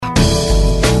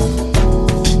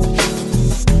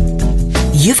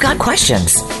You've got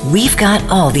questions. We've got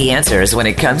all the answers when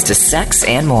it comes to sex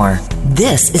and more.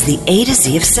 This is the A to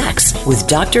Z of Sex with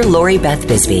Dr. Lori Beth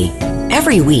Bisbee.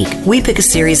 Every week, we pick a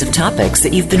series of topics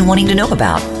that you've been wanting to know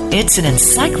about. It's an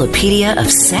encyclopedia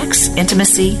of sex,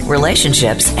 intimacy,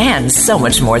 relationships, and so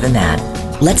much more than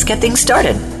that. Let's get things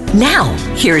started. Now,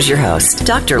 here's your host,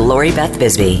 Dr. Lori Beth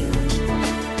Bisbee.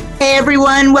 Hey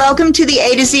everyone, welcome to the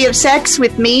A to Z of Sex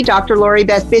with me, Dr. Lori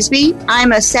Beth Bisbee.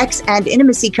 I'm a sex and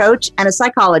intimacy coach and a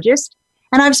psychologist,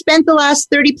 and I've spent the last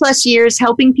 30 plus years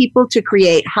helping people to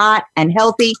create hot and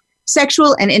healthy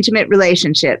sexual and intimate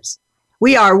relationships.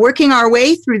 We are working our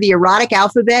way through the erotic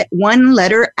alphabet, one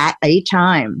letter at a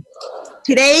time.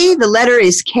 Today, the letter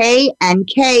is K, and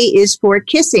K is for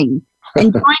kissing.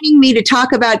 And joining me to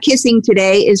talk about kissing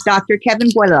today is Dr. Kevin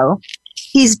Boileau.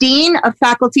 He's Dean of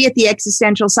Faculty at the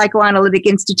Existential Psychoanalytic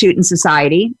Institute and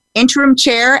Society, Interim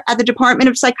Chair at the Department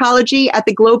of Psychology at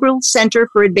the Global Center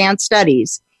for Advanced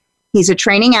Studies. He's a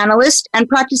training analyst and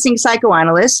practicing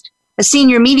psychoanalyst, a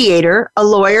senior mediator, a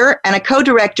lawyer, and a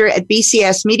co-director at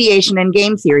BCS Mediation and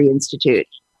Game Theory Institute.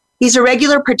 He's a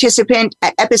regular participant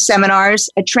at EPIS seminars,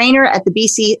 a trainer at the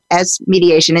BCS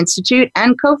Mediation Institute,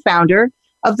 and co-founder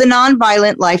of the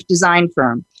Nonviolent Life Design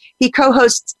Firm. He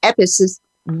co-hosts EPIS's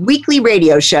weekly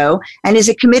radio show and is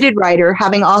a committed writer,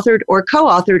 having authored or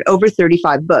co-authored over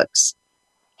 35 books.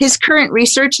 His current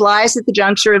research lies at the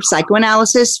juncture of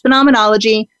psychoanalysis,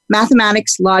 phenomenology,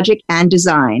 mathematics, logic, and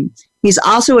design. He's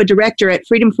also a director at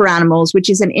Freedom for Animals, which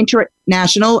is an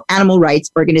international animal rights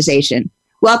organization.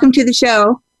 Welcome to the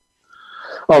show.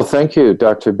 Oh, thank you,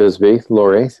 Dr. Bisbee,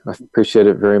 Lori. I appreciate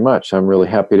it very much. I'm really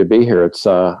happy to be here.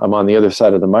 I'm on the other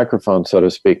side of the microphone, so to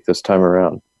speak, this time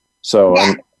around. So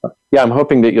I'm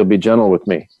hoping that you'll be gentle with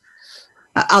me.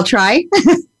 I'll try.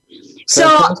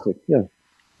 Fantastic. Yeah.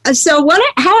 So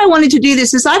how I wanted to do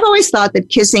this is I've always thought that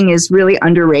kissing is really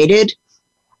underrated,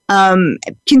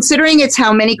 considering it's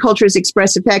how many cultures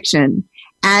express affection,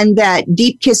 and that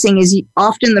deep kissing is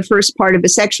often the first part of a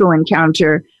sexual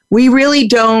encounter. We really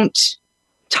don't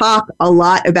talk a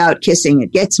lot about kissing.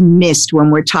 It gets missed when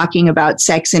we're talking about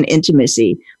sex and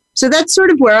intimacy. So that's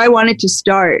sort of where I wanted to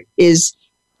start is,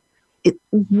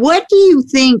 what do you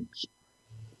think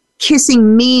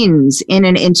kissing means in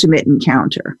an intimate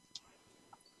encounter?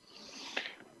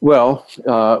 Well,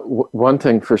 one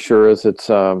thing for sure is it's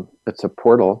a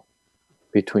portal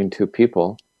between two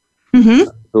people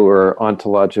who are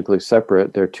ontologically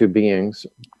separate. They're two beings,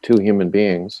 two human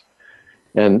beings,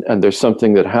 and there's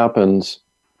something that happens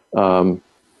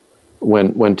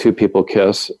when two people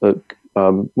kiss.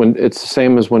 When it's the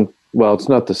same as when, well, it's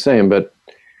not the same, but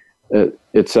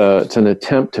it's an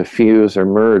attempt to fuse or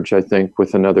merge, I think,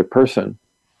 with another person,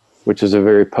 which is a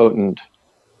very potent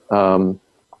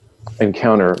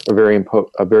encounter, a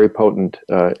very potent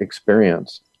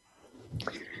experience.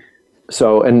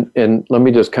 So, and let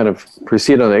me just kind of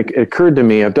proceed on it. It occurred to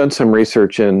me, I've done some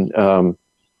research in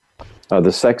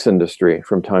the sex industry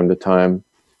from time to time,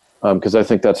 because I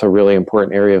think that's a really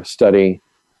important area of study,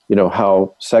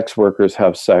 how sex workers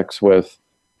have sex with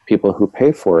people who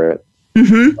pay for it.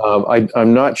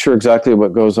 I'm not sure exactly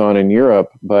what goes on in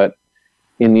Europe, but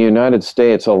in the United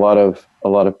States, a lot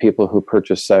of people who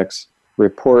purchase sex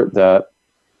report that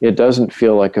it doesn't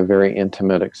feel like a very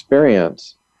intimate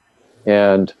experience.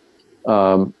 And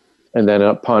then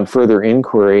upon further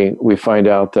inquiry, we find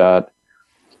out that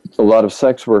a lot of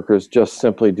sex workers just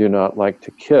simply do not like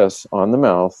to kiss on the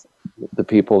mouth the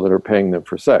people that are paying them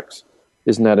for sex.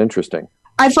 Isn't that interesting?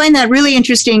 I find that really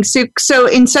interesting. So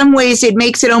in some ways, it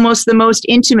makes it almost the most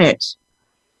intimate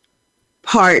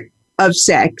part of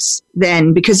sex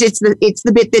then, because it's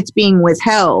the bit that's being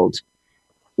withheld,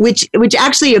 which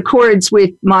actually accords with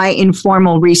my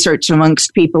informal research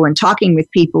amongst people and talking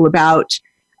with people about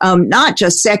not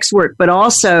just sex work, but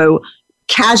also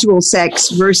casual sex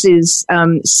versus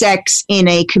sex in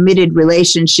a committed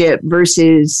relationship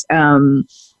versus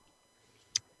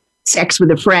sex with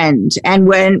a friend, and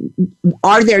when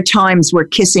are there times where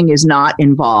kissing is not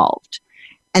involved?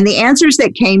 And the answers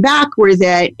that came back were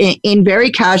that in very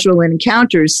casual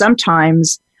encounters,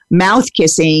 sometimes mouth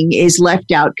kissing is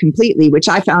left out completely, which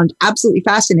I found absolutely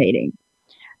fascinating.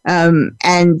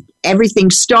 And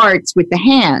everything starts with the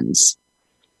hands.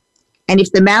 And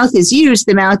if the mouth is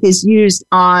used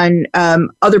on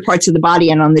other parts of the body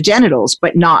and on the genitals,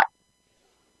 but not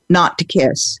to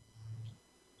kiss.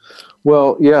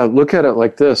 Well, yeah, look at it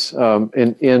like this.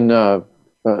 In a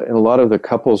lot of the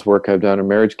couples work I've done, or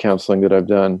marriage counseling that I've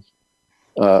done,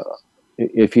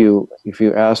 if you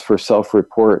ask for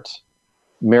self-reports,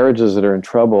 marriages that are in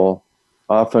trouble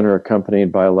often are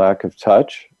accompanied by a lack of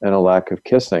touch and a lack of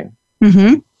kissing.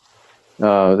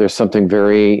 There's something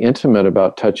very intimate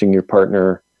about touching your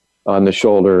partner on the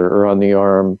shoulder or on the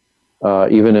arm,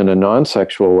 even in a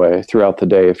non-sexual way throughout the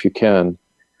day if you can.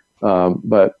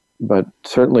 But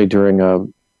certainly during a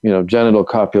genital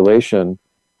copulation,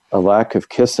 a lack of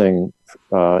kissing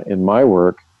in my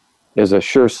work is a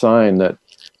sure sign that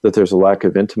there's a lack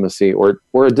of intimacy or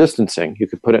a distancing. You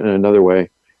could put it in another way,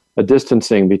 a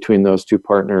distancing between those two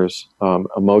partners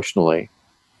emotionally.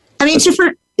 I mean, so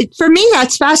for me,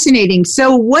 that's fascinating.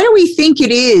 So what do we think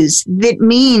it is that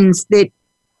means that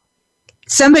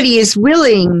somebody is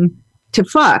willing to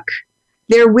fuck?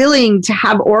 They're willing to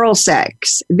have oral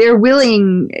sex. They're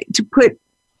willing to put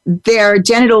their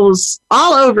genitals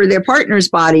all over their partner's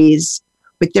bodies,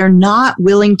 but they're not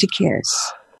willing to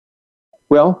kiss.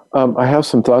 Well, I have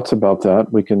some thoughts about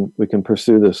that. We can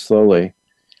pursue this slowly.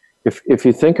 If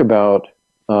you think about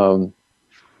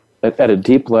at a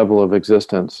deep level of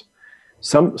existence,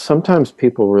 sometimes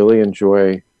people really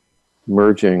enjoy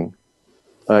merging,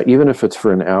 even if it's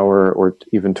for an hour or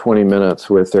even 20 minutes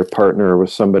with their partner or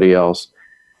with somebody else,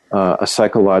 a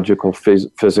psychological,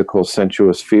 physical,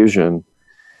 sensuous fusion.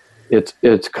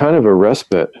 It's kind of a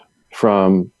respite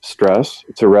from stress.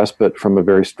 It's a respite from a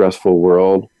very stressful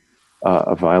world,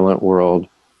 a violent world.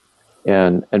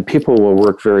 And people will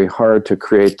work very hard to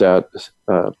create that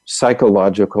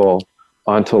psychological,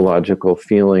 ontological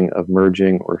feeling of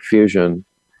merging or fusion,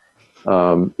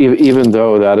 even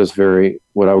though that is very,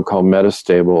 what I would call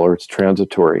metastable, or it's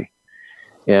transitory.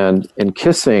 And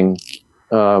kissing,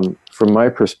 from my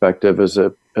perspective, is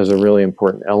a really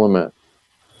important element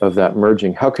of that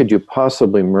merging. How could you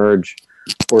possibly merge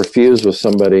or fuse with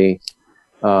somebody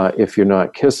if you're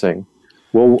not kissing?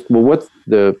 Well, what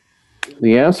the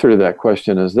answer to that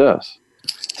question is this.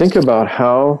 Think about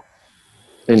how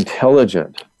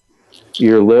intelligent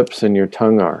your lips and your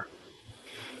tongue are,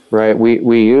 right?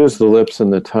 We use the lips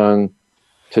and the tongue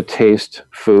to taste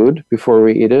food before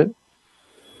we eat it.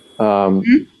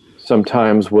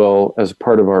 Sometimes we'll, as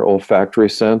part of our olfactory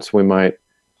sense, we might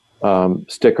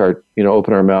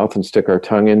open our mouth and stick our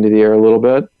tongue into the air a little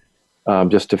bit,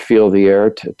 just to feel the air,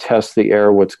 to test the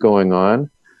air, what's going on.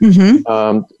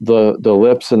 Mm-hmm. The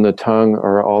lips and the tongue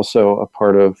are also a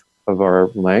part of our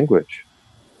language.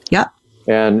 Yeah.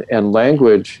 And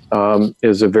language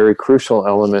is a very crucial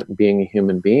element in being a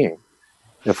human being.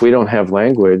 If we don't have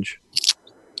language,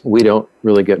 we don't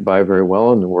really get by very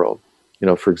well in the world.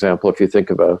 For example, if you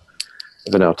think of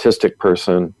an autistic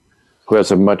person who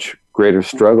has a much greater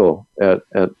struggle at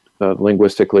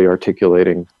linguistically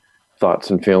articulating thoughts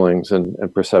and feelings and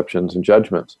perceptions and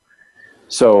judgments.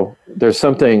 So there's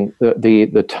something,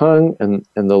 the tongue and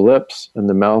the lips and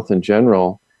the mouth in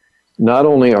general not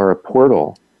only are a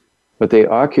portal, but they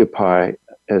occupy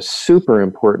a super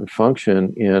important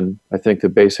function in, I think, the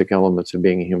basic elements of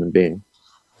being a human being.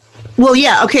 Well,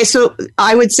 yeah. Okay. So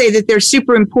I would say that they're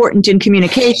super important in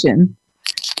communication,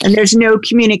 and there's no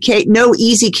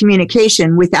easy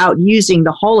communication without using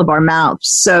the whole of our mouths.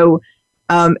 So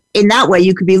in that way,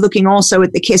 you could be looking also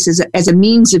at the kiss as a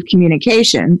means of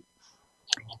communication.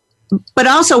 But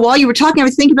also, while you were talking, I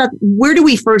was thinking about where do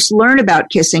we first learn about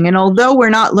kissing? And although we're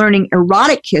not learning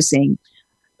erotic kissing,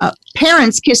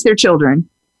 parents kiss their children.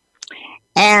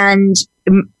 And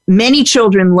many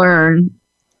children learn,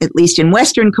 at least in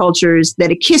Western cultures,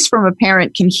 that a kiss from a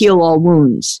parent can heal all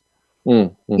wounds.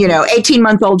 Mm-hmm.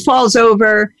 18-month-old falls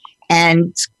over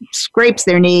and scrapes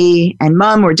their knee, and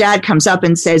mom or dad comes up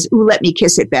and says, "Ooh, let me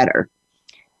kiss it better."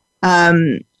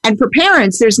 And for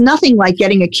parents, there's nothing like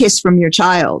getting a kiss from your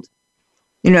child.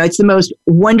 It's the most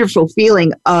wonderful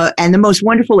feeling and the most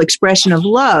wonderful expression of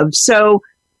love. So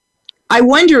I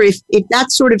wonder if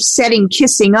that's sort of setting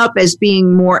kissing up as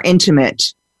being more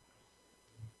intimate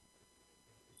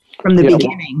from the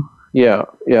beginning. Yeah.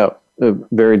 A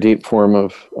very deep form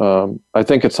of, I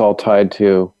think it's all tied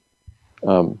to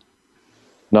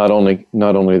not only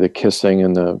the kissing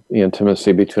and the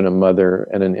intimacy between a mother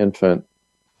and an infant,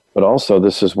 but also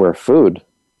this is where food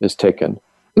is taken.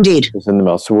 Indeed. Is in the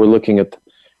mouth. So we're looking at,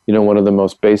 one of the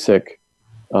most basic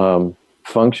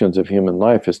functions of human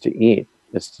life is to eat,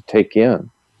 is to take in.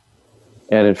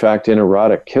 And in fact, in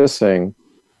erotic kissing,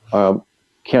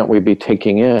 can't we be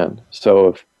taking in?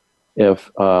 So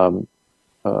if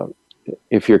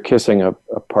you're kissing a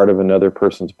part of another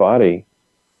person's body,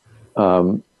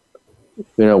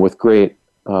 with great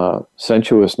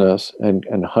sensuousness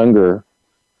and hunger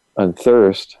and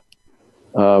thirst,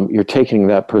 you're taking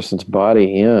that person's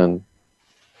body in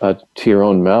to your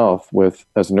own mouth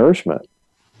as nourishment.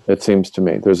 It seems to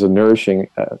me there's a nourishing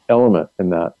element in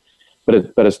that,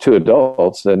 but as two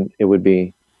adults, then it would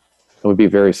be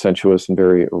very sensuous and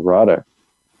very erotic.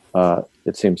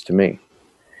 It seems to me.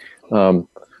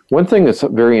 One thing that's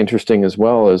very interesting as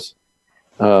well is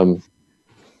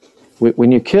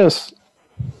when you kiss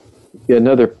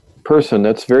another person,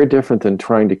 that's very different than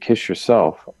trying to kiss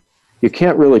yourself. You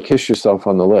can't really kiss yourself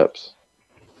on the lips.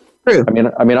 True.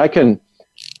 I mean, I can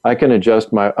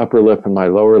adjust my upper lip and my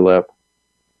lower lip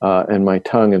and my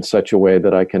tongue in such a way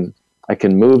that I can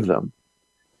move them,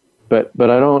 but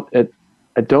I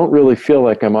don't really feel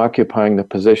like I'm occupying the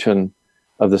position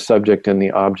of the subject and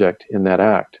the object in that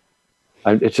act.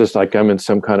 It's just like I'm in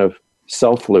some kind of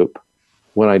self loop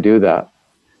when I do that.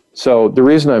 So the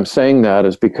reason I'm saying that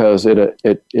is because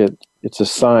it's a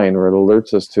sign, or it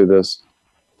alerts us to this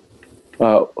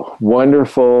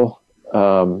wonderful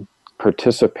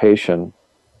participation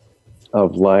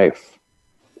of life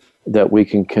that we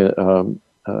can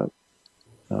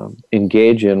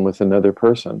engage in with another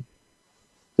person.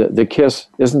 The kiss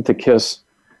isn't the kiss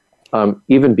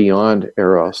even beyond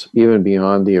eros, even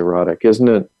beyond the erotic, isn't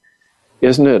it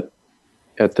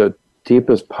at the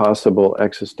deepest possible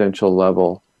existential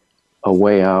level a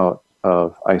way out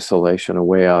of isolation, a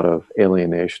way out of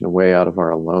alienation, a way out of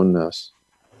our aloneness,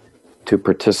 to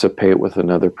participate with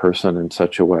another person in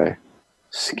such a way,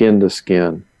 skin to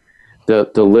skin, the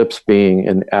lips being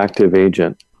an active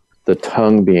agent, the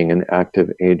tongue being an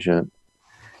active agent,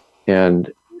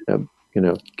 and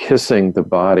kissing the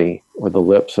body or the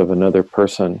lips of another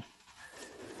person.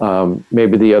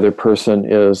 Maybe the other person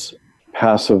is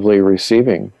passively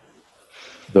receiving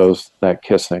that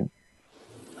kissing.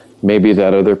 Maybe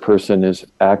that other person is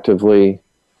actively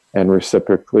and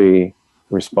reciprocally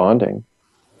responding.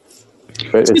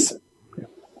 But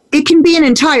it can be an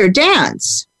entire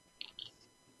dance.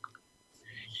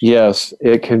 Yes,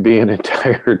 it can be an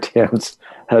entire dance.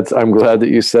 I'm glad that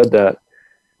you said that.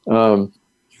 I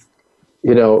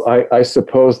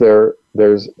suppose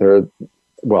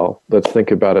well, let's think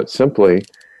about it simply,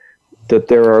 that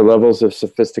there are levels of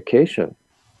sophistication.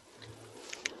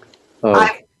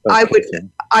 I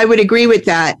would agree with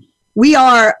that. We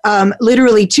are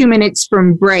literally 2 minutes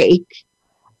from break.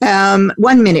 1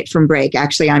 minute from break,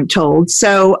 actually, I'm told.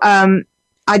 So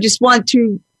I just want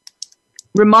to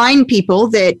remind people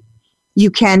that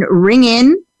you can ring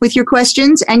in with your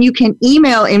questions and you can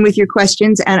email in with your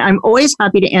questions. And I'm always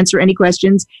happy to answer any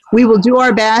questions. We will do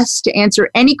our best to answer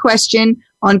any question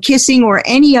on kissing or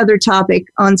any other topic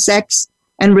on sex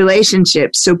and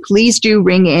relationships. So please do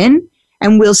ring in,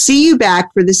 and we'll see you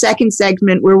back for the second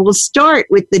segment, where we'll start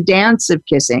with the dance of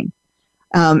kissing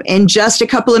in just a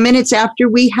couple of minutes after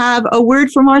we have a word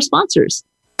from our sponsors.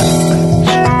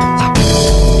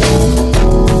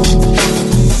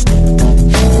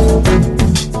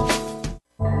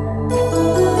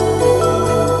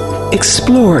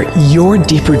 Explore your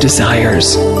deeper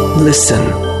desires. Listen,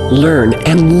 learn,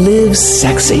 and live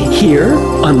sexy here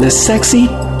on the Sexy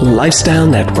Lifestyle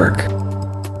Network.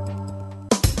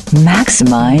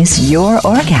 Maximize your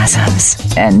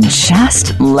orgasms and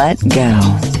just let go.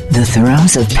 The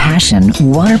Throes of Passion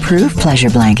waterproof pleasure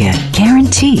blanket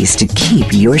guarantees to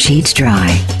keep your sheets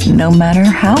dry, no matter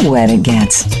how wet it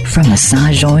gets. From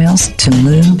massage oils to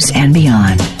lubes and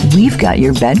beyond, we've got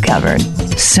your bed covered.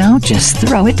 So just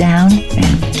throw it down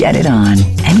and get it on,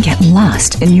 and get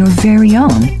lost in your very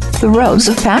own Throes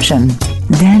of Passion.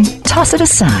 Then toss it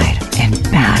aside and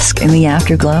bask in the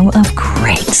afterglow of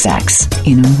great sex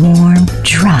in warm,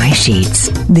 dry sheets.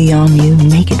 The all-new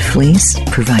Naked Fleece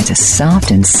provides a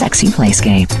soft and sexy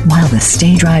playscape, while the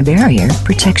Stay Dry barrier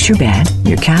protects your bed,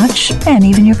 your couch, and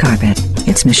even your carpet.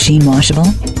 It's machine washable,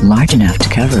 large enough to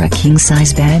cover a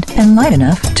king-size bed, and light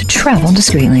enough to travel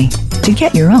discreetly. To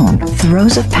get your own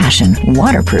Throes of Passion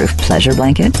waterproof pleasure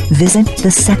blanket, visit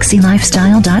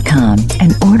thesexylifestyle.com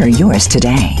and order yours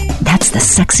today. That's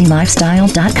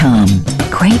thesexylifestyle.com.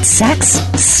 Great sex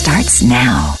starts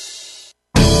now.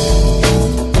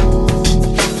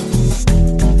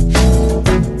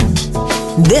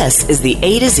 This is the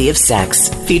A to Z of Sex,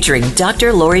 featuring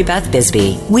Dr. Lori Beth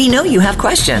Bisbee. We know you have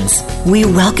questions. We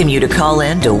welcome you to call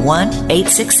in to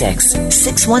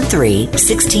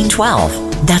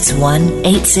 1-866-613-1612. That's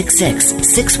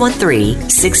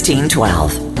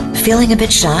 1-866-613-1612. Feeling a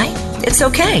bit shy? It's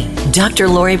okay. Dr.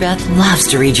 Lori Beth loves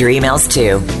to read your emails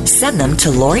too. Send them to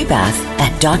LoriBeth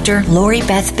at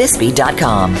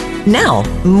drloribethbisbee.com. Now,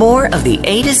 more of the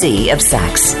A to Z of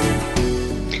Sex.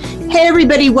 Hey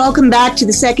everybody, welcome back to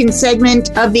the second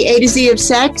segment of the A to Z of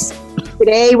Sex.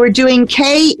 Today we're doing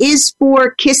K is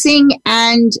for kissing,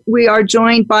 and we are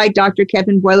joined by Dr.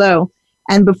 Kevin Boileau.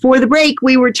 And before the break,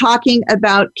 we were talking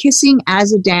about kissing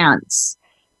as a dance.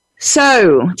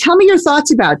 So tell me your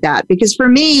thoughts about that, because for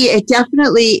me, it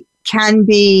definitely can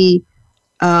be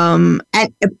a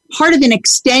part of an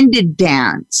extended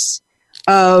dance.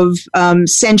 of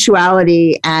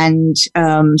sensuality and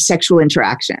sexual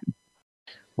interaction?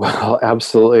 Well,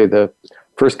 absolutely. The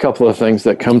first couple of things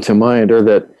that come to mind are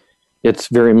that it's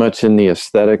very much in the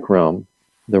aesthetic realm,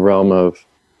 the realm of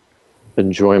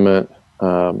enjoyment,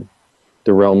 the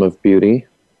realm of beauty.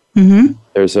 Mm-hmm.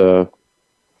 There's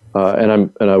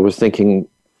and I was thinking,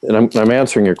 and I'm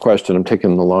answering your question. I'm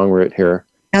taking the long route here.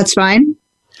 That's fine.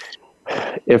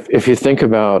 If you think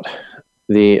about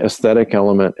the aesthetic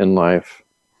element in life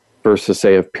versus,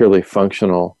 say, a purely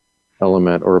functional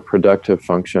element or a productive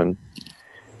function,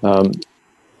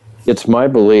 it's my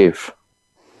belief.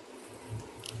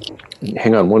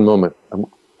 Hang on one moment.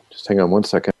 Just hang on 1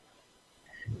 second.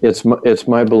 It's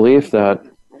my belief that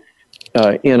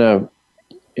in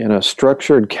a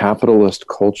structured capitalist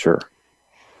culture,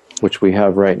 which we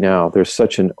have right now, there's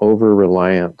such an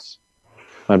over-reliance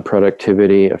on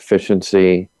productivity,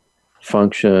 efficiency,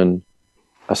 function,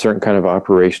 a certain kind of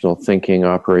operational thinking,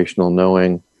 operational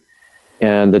knowing.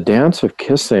 And the dance of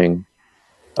kissing,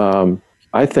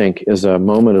 I think, is a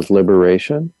moment of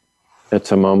liberation.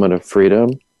 It's a moment of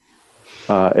freedom.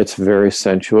 It's very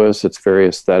sensuous. It's very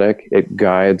aesthetic. It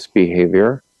guides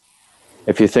behavior.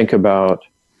 If you think about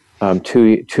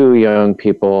two young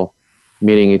people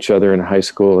meeting each other in high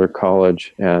school or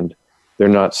college, and they're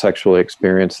not sexually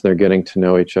experienced, they're getting to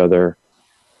know each other.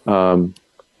 The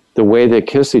way they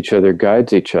kiss each other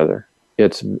guides each other.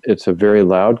 It's a very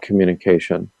loud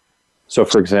communication. So,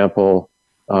 for example,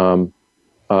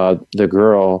 the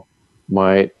girl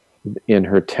might, in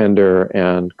her tender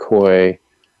and coy,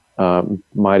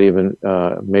 might even,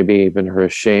 maybe even her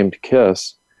ashamed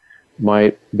kiss,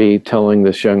 might be telling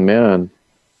this young man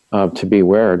to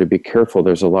beware, to be careful.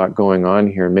 There's a lot going on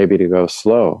here, maybe to go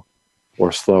slow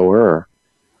or slower.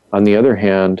 On the other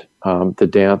hand, the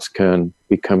dance can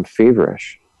become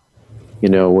feverish,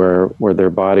 where their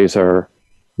bodies are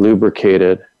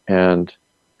lubricated and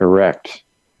erect,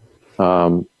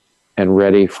 and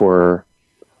ready for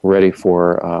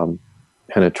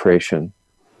penetration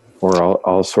or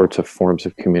all sorts of forms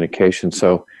of communication.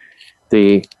 So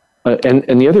the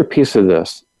other piece of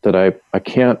this that I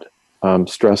can't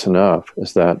stress enough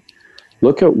is that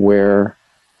look at where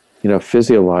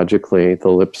physiologically the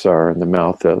lips are and the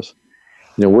mouth is.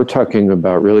 We're talking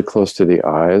about really close to the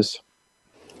eyes,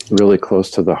 really close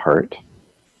to the heart,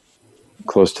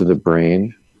 close to the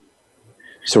brain.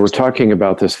 So we're talking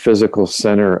about this physical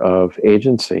center of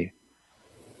agency,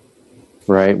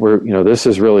 right? This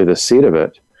is really the seat of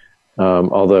it.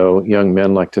 Although young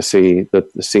men like to see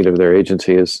that the seat of their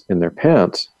agency is in their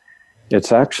pants,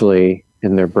 it's actually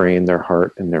in their brain, their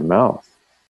heart, and their mouth.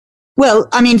 Well,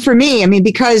 for me,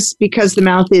 because the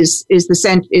mouth is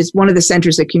one of the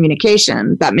centers of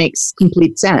communication, that makes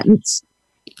complete sense.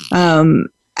 And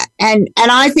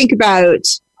I think about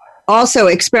also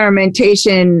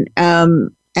experimentation,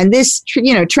 and this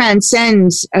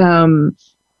transcends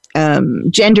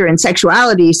gender and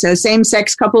sexuality. So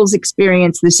same-sex couples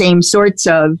experience the same sorts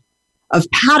of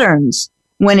patterns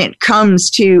when it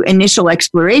comes to initial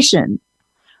exploration.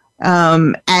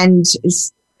 And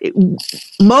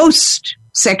most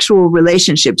sexual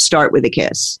relationships start with a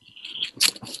kiss.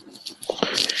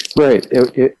 Right.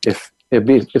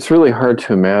 It's really hard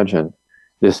to imagine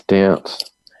this dance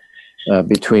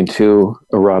between two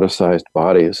eroticized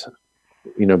bodies,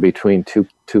 between two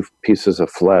pieces of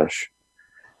flesh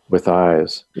with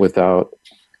eyes, without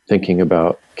thinking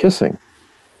about kissing.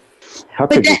 How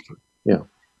could you? Yeah.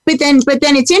 But then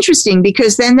it's interesting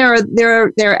because then there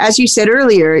are, as you said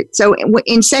earlier, so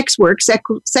in sex work,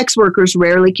 sex workers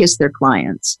rarely kiss their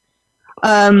clients.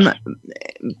 But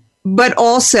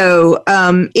also,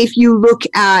 if you look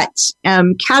at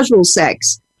casual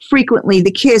sex, frequently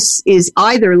the kiss is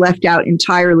either left out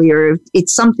entirely or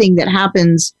it's something that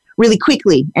happens really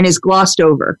quickly and is glossed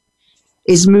over,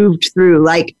 is moved through,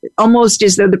 like almost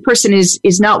as though the person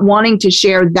is not wanting to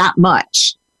share that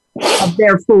much of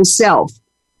their full self.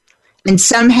 And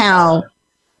somehow,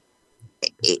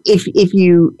 if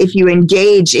you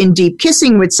engage in deep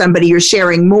kissing with somebody, you're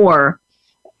sharing more.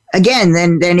 Again,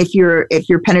 than if you're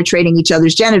penetrating each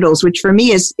other's genitals, which for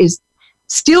me is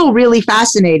still really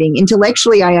fascinating.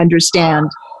 Intellectually, I understand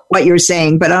what you're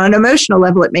saying, but on an emotional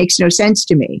level, it makes no sense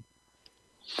to me.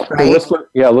 Right?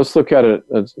 Well, let's look at it.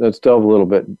 Let's delve a little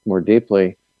bit more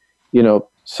deeply.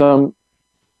 Some,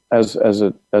 as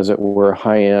it were,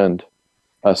 high-end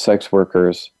sex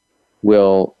workers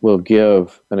will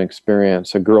give an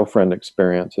experience, a girlfriend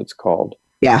experience, it's called.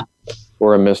 Yeah.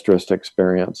 Or a mistress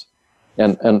experience.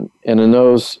 And in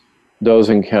those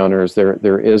encounters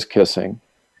there is kissing,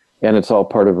 and it's all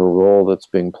part of a role that's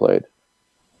being played.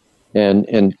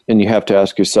 And you have to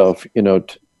ask yourself,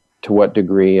 to what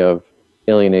degree of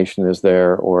alienation is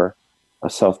there, or a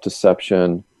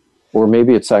self-deception, or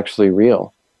maybe it's actually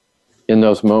real in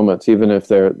those moments, even if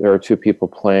there are two people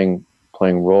playing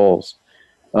roles.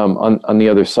 On the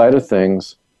other side of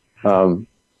things,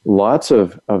 lots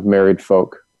of married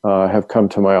folk have come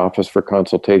to my office for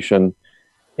consultation,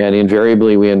 and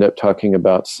invariably we end up talking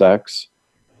about sex.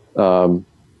 And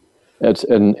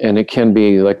it can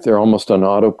be like they're almost on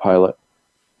autopilot,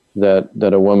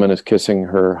 that a woman is kissing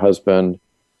her husband,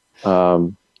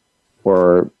 or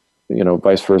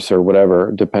vice versa, or whatever.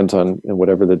 It depends on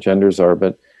whatever the genders are,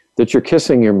 but that you're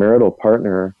kissing your marital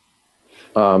partner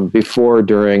before,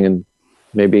 during, and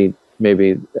maybe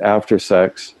after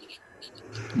sex.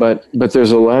 But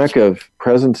there's a lack of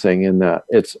presencing in that.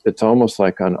 It's almost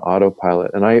like on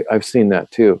autopilot, and I've seen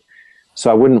that too. So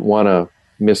I wouldn't want to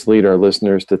mislead our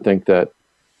listeners to think that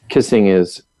kissing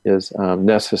is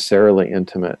necessarily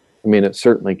intimate. I mean, it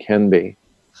certainly can be.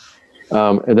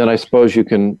 And then I suppose I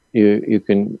can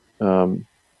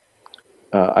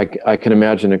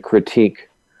imagine a critique,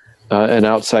 an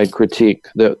outside critique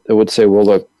that would say, well,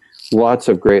 look, lots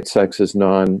of great sex is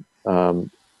non-genital.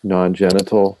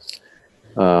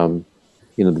 The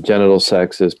genital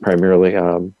sex is primarily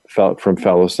from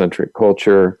phallocentric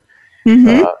culture.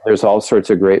 Mm-hmm. There's all sorts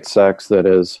of great sex that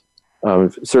is,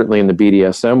 certainly in the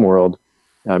BDSM world,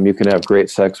 you can have great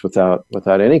sex without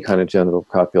any kind of genital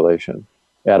copulation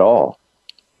at all.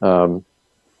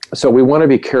 So we want to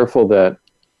be careful that,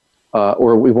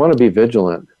 or we want to be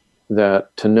vigilant to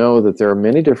know that there are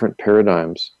many different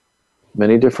paradigms,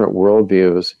 many different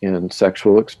worldviews in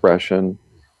sexual expression,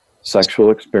 sexual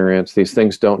experience. These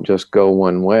things don't just go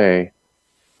one way.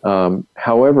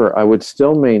 However, I would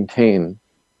still maintain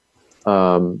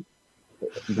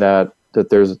that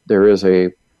there is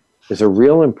a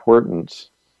real importance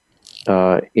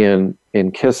in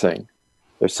kissing.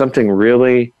 There's something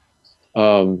really,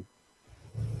 I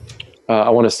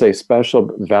want to say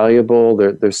special, valuable.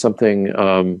 There's something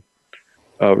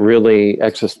really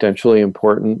existentially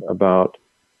important about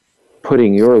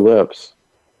putting your lips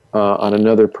on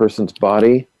another person's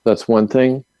body. That's one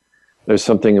thing. There's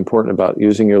something important about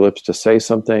using your lips to say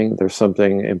something. There's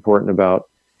something important about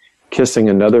kissing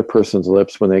another person's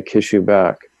lips when they kiss you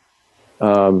back.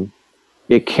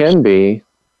 It can be,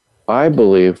 I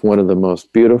believe, one of the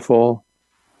most beautiful,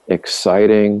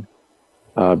 exciting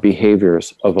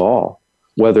behaviors of all,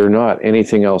 whether or not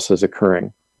anything else is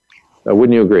occurring.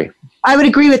 Wouldn't you agree? I would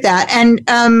agree with that. And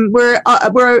we're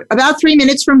about 3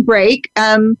 minutes from break.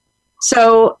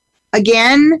 So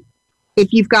again,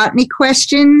 if you've got any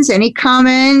questions, any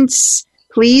comments,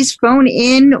 please phone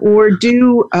in or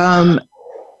do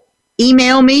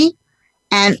email me,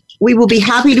 and we will be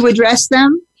happy to address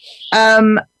them.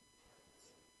 I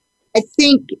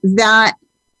think that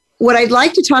what I'd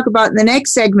like to talk about in the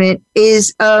next segment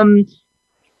is kind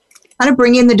of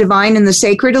bring in the divine and the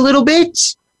sacred a little bit,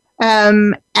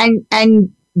 and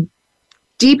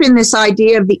deepen this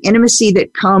idea of the intimacy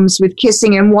that comes with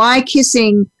kissing, and why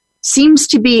kissing seems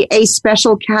to be a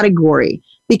special category.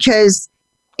 Because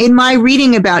in my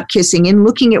reading about kissing and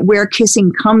looking at where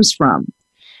kissing comes from,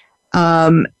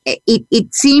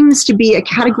 it seems to be a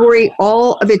category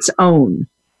all of its own.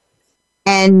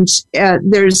 And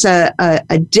there's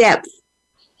a depth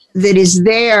that is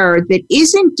there that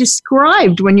isn't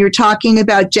described when you're talking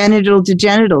about genital to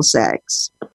genital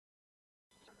sex.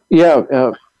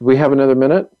 Yeah, we have another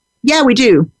minute? Yeah, we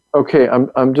do. Okay,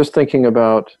 I'm just thinking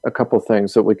about a couple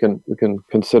things that we can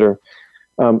consider.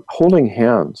 Holding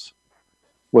hands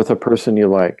with a person you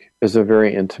like is a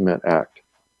very intimate act.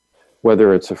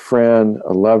 Whether it's a friend,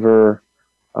 a lover,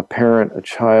 a parent, a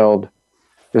child,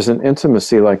 there's an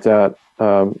intimacy like that,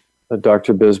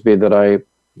 Dr. Bisbee, that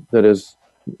is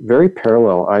very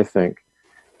parallel, I think,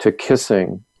 to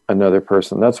kissing another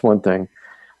person. That's one thing.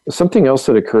 Something else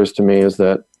that occurs to me is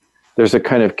that there's a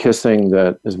kind of kissing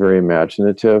that is very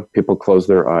imaginative. People close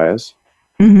their eyes,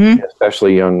 mm-hmm.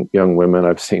 especially young women.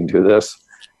 I've seen do this.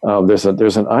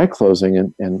 There's an eye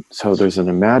closing, and so there's an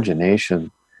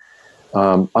imagination.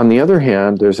 On the other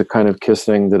hand, there's a kind of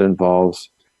kissing that involves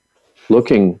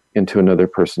looking into another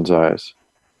person's eyes.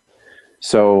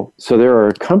 So there are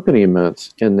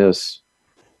accompaniments in this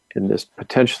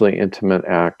potentially intimate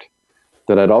act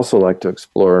that I'd also like to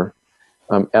explore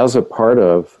as a part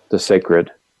of the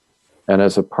sacred and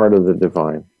as a part of the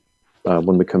divine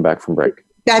when we come back from break.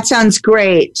 That sounds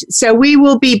great. So we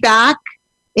will be back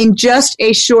in just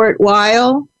a short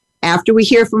while after we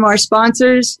hear from our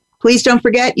sponsors. Please don't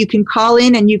forget, you can call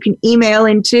in and you can email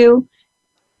in too.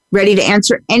 Ready to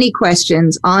answer any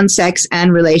questions on sex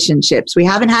and relationships. We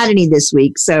haven't had any this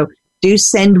week, so do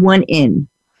send one in.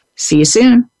 See you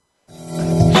soon.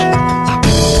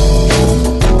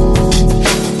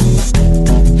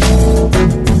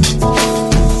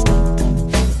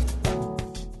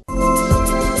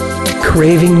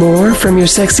 Craving more from your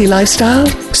sexy lifestyle?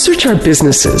 Search our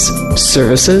businesses,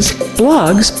 services,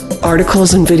 blogs,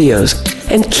 articles, and videos,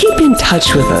 and keep in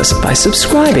touch with us by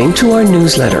subscribing to our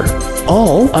newsletter,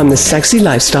 all on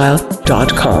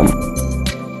thesexylifestyle.com.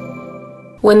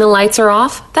 When the lights are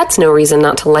off, that's no reason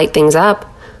not to light things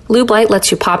up. Lube Light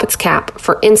lets you pop its cap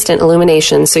for instant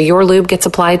illumination so your lube gets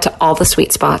applied to all the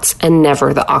sweet spots and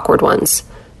never the awkward ones.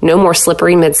 No more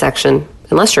slippery midsection,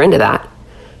 unless you're into that.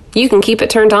 You can keep it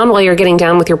turned on while you're getting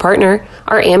down with your partner.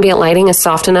 Our ambient lighting is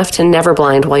soft enough to never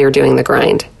blind while you're doing the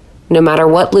grind. No matter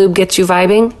what lube gets you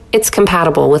vibing, it's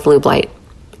compatible with Lube Light.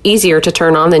 Easier to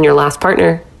turn on than your last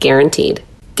partner, guaranteed.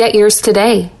 Get yours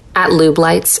today at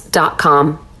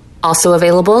lubelights.com. Also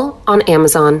available on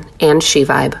Amazon and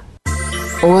SheVibe.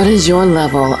 What is your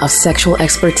level of sexual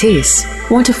expertise?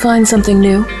 Want to find something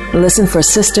new? Listen for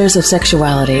Sisters of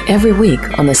Sexuality every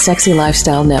week on the Sexy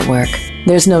Lifestyle Network.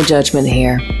 There's no judgment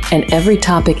here, and every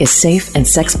topic is safe and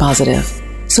sex positive.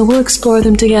 So we'll explore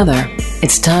them together.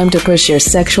 It's time to push your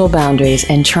sexual boundaries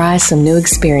and try some new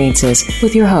experiences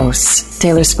with your hosts,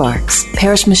 Taylor Sparks,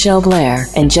 Parrish Michelle Blair,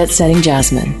 and Jet Setting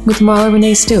Jasmine, with Marla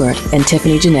Renee Stewart and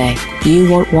Tiffany Janae. You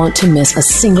won't want to miss a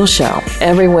single show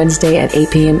every Wednesday at 8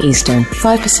 p.m. Eastern,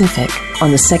 5 Pacific, on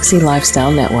the Sexy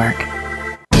Lifestyle Network.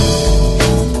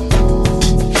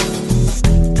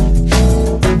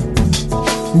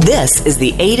 This is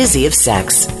the A to Z of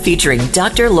Sex, featuring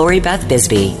Dr. Lori Beth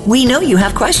Bisbee. We know you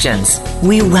have questions.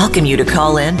 We welcome you to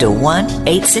call in to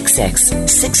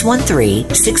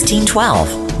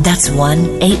 1-866-613-1612. That's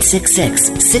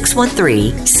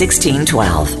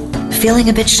 1-866-613-1612. Feeling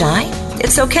a bit shy?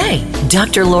 It's okay.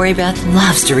 Dr. Lori Beth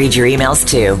loves to read your emails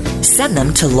too. Send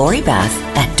them to Lori Beth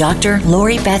at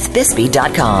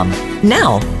drloribethbisbee.com.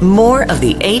 Now, more of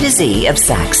the A to Z of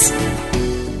Sex.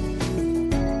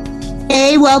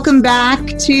 Hey, welcome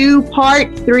back to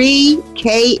part 3.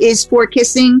 K is for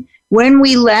kissing. When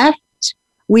we left,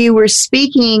 we were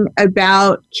speaking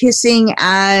about kissing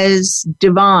as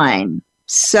divine.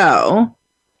 So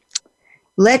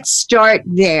let's start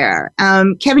there.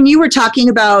 Kevin, you were talking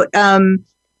about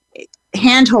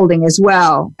hand-holding as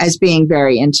well as being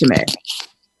very intimate.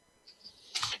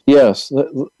 Yes,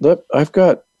 I've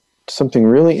got something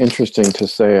really interesting to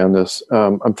say on this.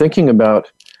 I'm thinking about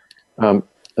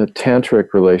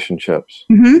tantric relationships,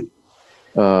 and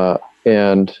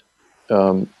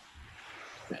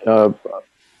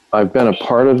I've been a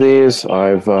part of these.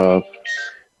 I've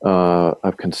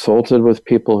consulted with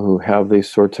people who have these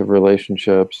sorts of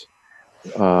relationships.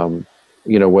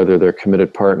 Whether they're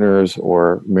committed partners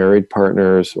or married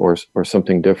partners or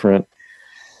something different,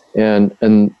 and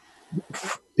in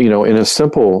a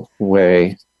simple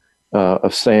way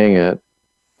of saying it,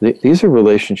 these are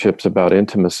relationships about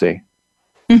intimacy.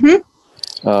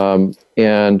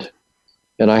 And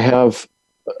I have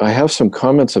some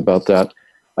comments about that.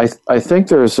 I think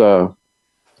there's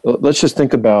let's just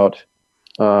think about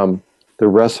the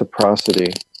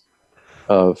reciprocity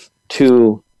of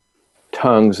two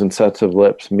tongues and sets of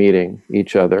lips meeting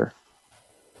each other,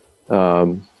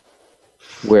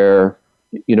 where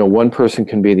one person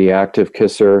can be the active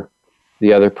kisser,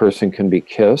 the other person can be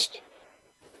kissed.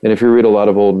 And if you read a lot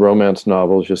of old romance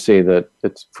novels, you'll see that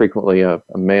it's frequently a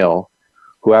male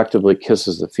who actively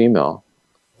kisses the female.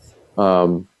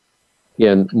 In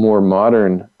more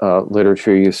modern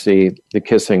literature, you see the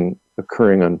kissing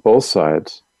occurring on both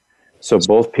sides. So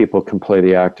both people can play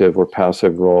the active or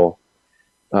passive role.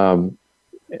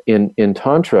 In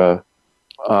Tantra,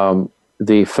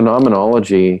 the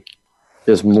phenomenology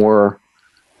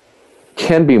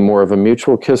can be more of a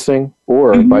mutual kissing,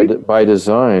 or by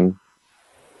design,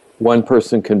 one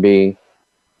person can be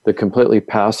the completely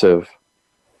passive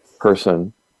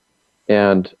person.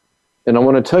 And I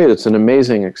want to tell you, it's an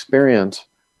amazing experience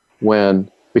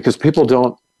because people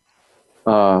don't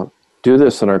do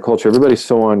this in our culture. Everybody's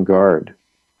so on guard.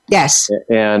 Yes.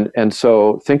 And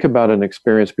so think about an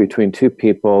experience between two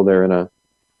people. They're in a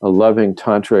loving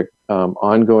tantric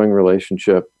ongoing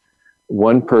relationship.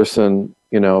 One person,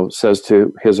 says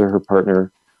to his or her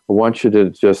partner, I want you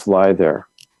to just lie there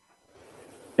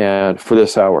and for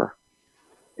this hour,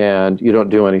 and you don't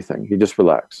do anything. You just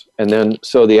relax. And then,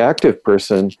 so the active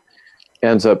person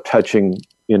ends up touching,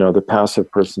 the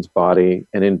passive person's body,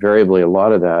 and invariably a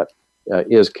lot of that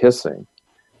is kissing.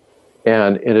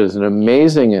 And it is an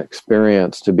amazing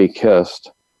experience to be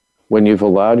kissed when you've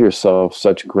allowed yourself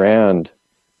such grand,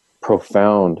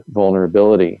 profound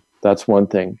vulnerability. That's one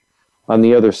thing. On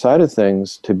the other side of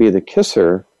things, to be the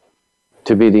kisser,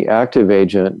 to be the active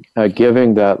agent,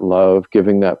 giving that love,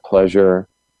 giving that pleasure,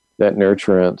 that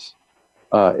nurturance,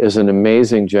 is an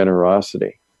amazing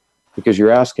generosity, because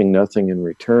you're asking nothing in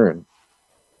return.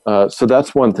 So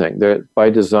that's one thing. There, by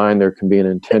design, there can be an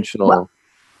intentional,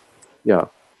 yeah.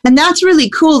 And that's really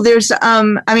cool. There's,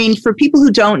 for people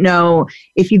who don't know,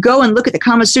 if you go and look at the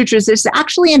Kama Sutras, there's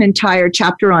actually an entire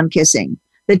chapter on kissing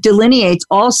that delineates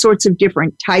all sorts of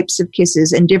different types of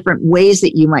kisses and different ways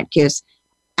that you might kiss.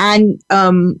 And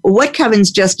what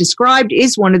Kevin's just described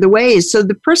is one of the ways. So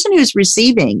the person who's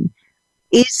receiving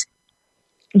is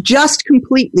just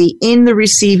completely in the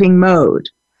receiving mode.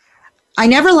 I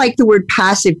never like the word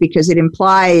passive because it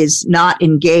implies not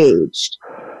engaged.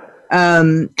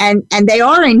 And they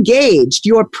are engaged.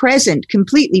 You're present,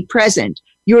 completely present.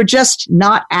 You're just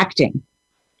not acting.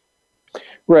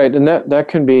 Right. And that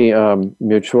can be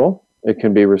mutual. It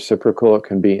can be reciprocal. It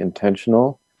can be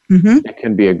intentional. Mm-hmm. It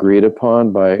can be agreed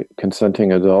upon by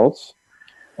consenting adults.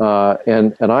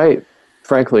 And I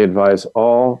frankly advise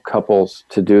all couples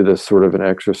to do this sort of an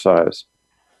exercise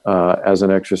as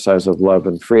an exercise of love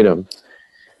and freedom.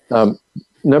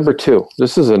 Number two,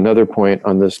 this is another point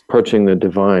on this approaching the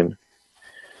divine.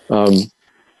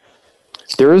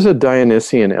 There is a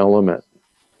Dionysian element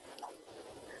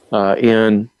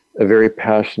in a very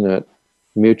passionate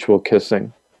mutual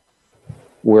kissing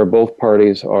where both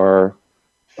parties are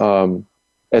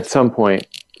at some point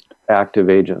active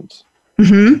agents.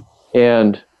 Mm-hmm.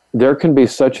 And there can be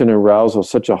such an arousal,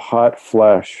 such a hot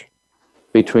flash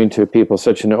between two people,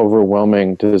 such an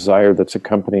overwhelming desire that's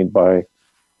accompanied by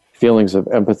feelings of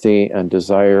empathy and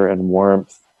desire and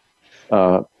warmth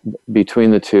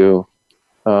between the two,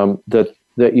 that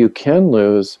you can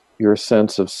lose your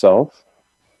sense of self.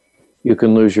 You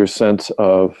can lose your sense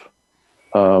of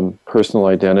personal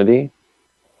identity,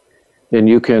 and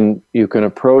you can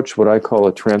approach what I call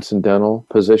a transcendental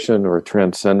position or a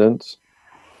transcendence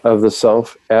of the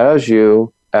self as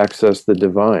you access the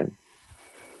divine.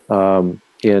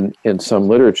 In some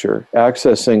literature,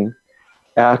 accessing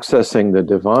the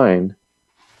divine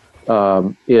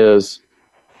is,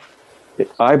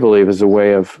 I believe, is a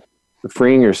way of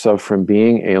freeing yourself from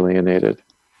being alienated,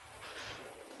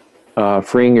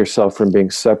 freeing yourself from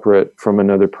being separate from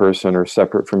another person or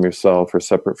separate from yourself or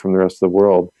separate from the rest of the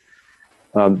world.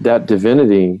 That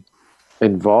divinity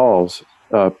involves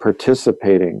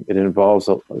participating. It involves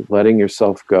letting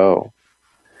yourself go,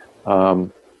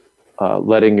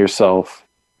 letting yourself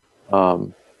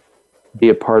be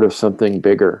a part of something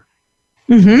bigger.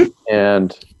 Mm-hmm.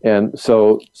 And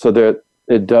so that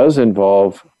it does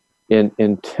involve an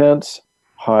intense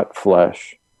hot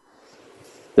flesh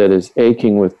that is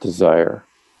aching with desire.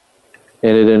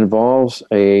 And it involves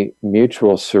a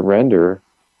mutual surrender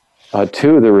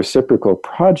to the reciprocal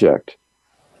project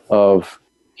of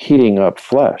heating up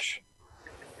flesh.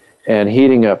 And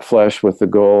heating up flesh with the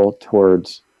goal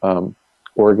towards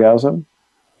orgasm,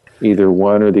 either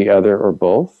one or the other or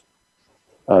both.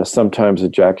 Sometimes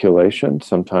ejaculation,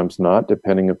 sometimes not,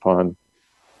 depending upon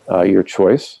your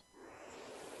choice.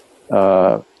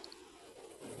 But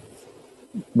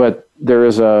there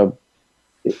is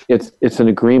it's an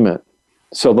agreement.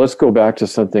 So let's go back to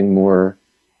something more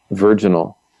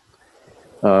virginal.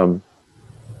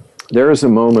 There is a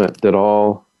moment that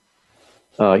all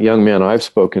young men I've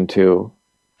spoken to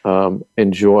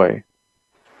enjoy.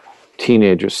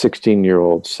 Teenagers,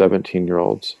 16-year-olds,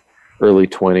 17-year-olds, early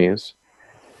 20s.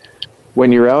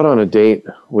 When you're out on a date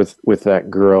with that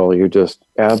girl you're just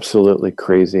absolutely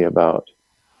crazy about.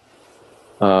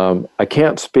 I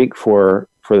can't speak for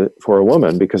a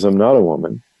woman because I'm not a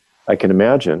woman. I can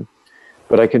imagine.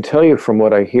 But I can tell you from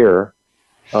what I hear,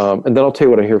 and then I'll tell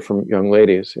you what I hear from young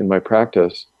ladies in my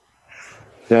practice,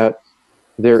 that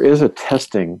there is a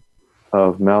testing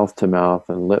of mouth to mouth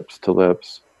and lips to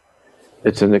lips.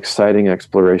 It's an exciting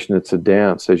exploration. It's a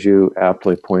dance, as you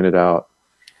aptly pointed out.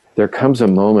 There comes a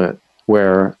moment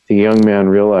where the young man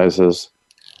realizes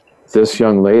this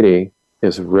young lady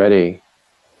is ready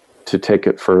to take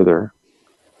it further,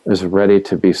 is ready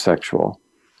to be sexual.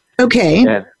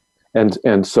 Okay.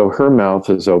 And so her mouth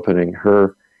is opening,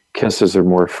 her kisses are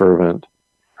more fervent,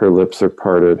 her lips are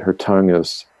parted, her tongue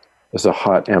is a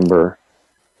hot ember,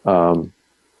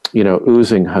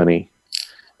 oozing honey.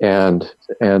 And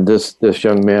this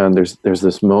young man, there's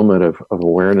this moment of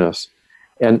awareness.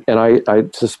 And I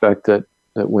suspect that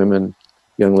women,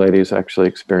 young ladies, actually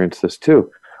experience this too.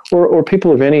 Or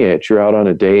people of any age. You're out on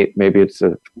a date, maybe it's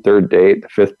the third date, the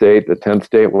fifth date, the 10th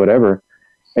date, whatever,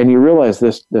 and you realize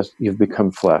this you've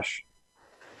become flesh.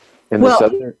 And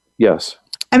yes.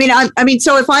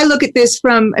 So if I look at this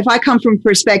if I come from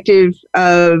perspective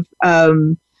of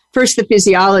first the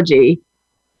physiology,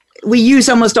 we use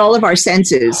almost all of our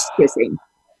senses kissing,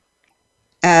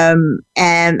 and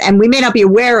we may not be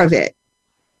aware of it,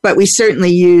 but we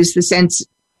certainly use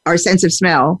our sense of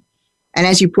smell, And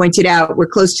as you pointed out, we're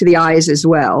close to the eyes as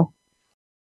well.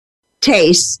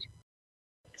 Taste.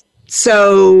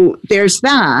 So there's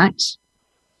that.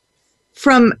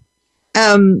 From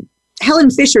Helen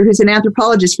Fisher, who's an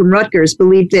anthropologist from Rutgers,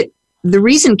 believed that the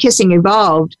reason kissing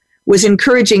evolved was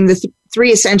encouraging the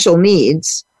three essential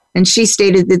needs. And she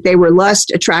stated that they were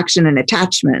lust, attraction, and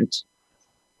attachment.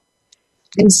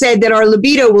 And said that our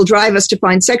libido will drive us to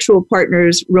find sexual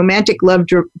partners. Romantic love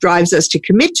drives us to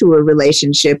commit to a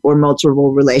relationship or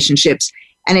multiple relationships.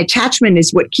 And attachment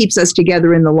is what keeps us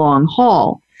together in the long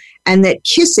haul. And that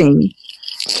kissing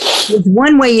is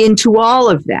one way into all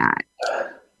of that.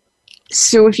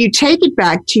 So if you take it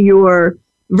back to your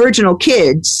virginal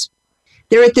kids,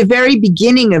 they're at the very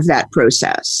beginning of that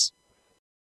process.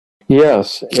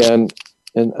 Yes, and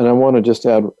I want to just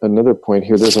add another point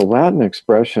here. There's a Latin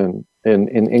expression, in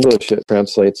English it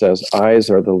translates as eyes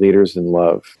are the leaders in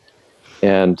love.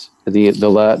 And the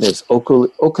Latin is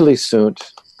oculi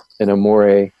sunt in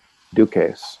amore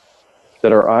duces,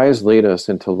 that our eyes lead us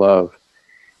into love.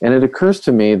 And it occurs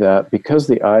to me that because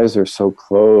the eyes are so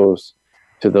close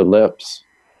to the lips,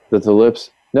 that the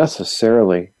lips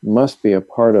necessarily must be a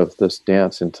part of this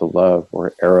dance into love,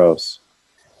 or eros,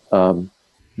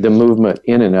 the movement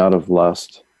in and out of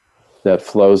lust that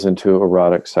flows into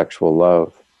erotic sexual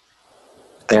love.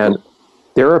 And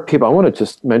there are people, I want to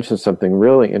just mention something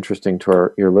really interesting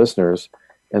to your listeners,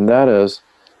 and that is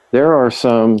there are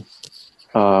some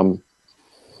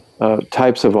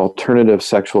types of alternative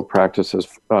sexual practices.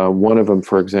 One of them,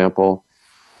 for example,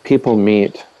 people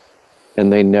meet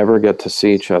and they never get to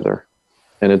see each other.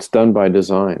 And it's done by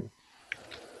design.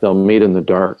 They'll meet in the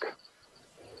dark.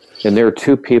 And there are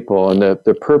two people, and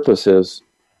the purpose is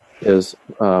eros.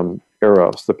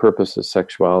 The purpose is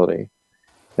sexuality.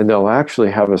 And they'll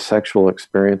actually have a sexual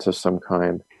experience of some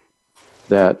kind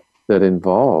that can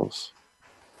involve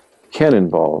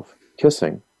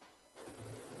kissing.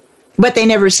 But they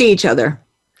never see each other.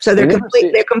 So they're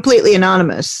completely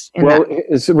anonymous.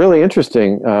 It's really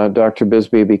interesting, Dr.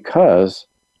 Bisbee, because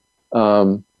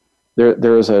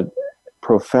there is a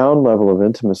profound level of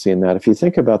intimacy in that. If you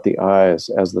think about the eyes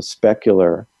as the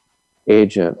specular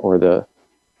agent, or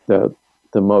the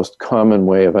most common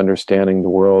way of understanding the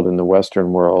world in the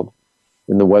Western world,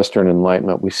 in the Western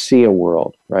Enlightenment, we see a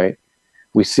world, right?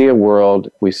 We see a world,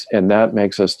 and that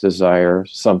makes us desire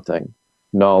something,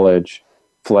 knowledge,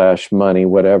 flesh, money,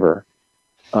 whatever.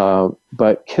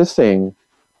 But kissing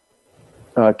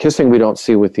we don't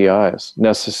see with the eyes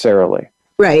necessarily.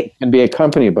 Right. It can be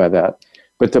accompanied by that.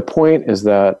 But the point is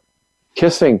that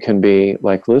kissing can be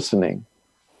like listening.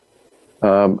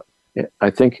 I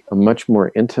think a much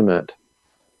more intimate,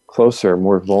 closer,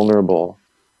 more vulnerable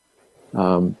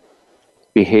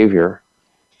behavior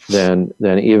than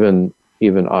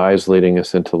even eyes leading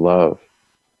us into love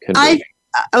can be.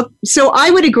 So I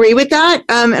would agree with that,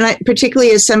 and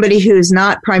particularly as somebody who is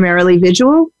not primarily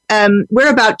visual. We're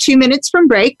about 2 minutes from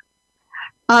break.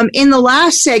 In the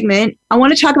last segment, I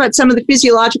want to talk about some of the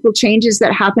physiological changes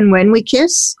that happen when we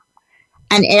kiss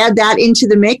and add that into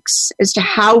the mix as to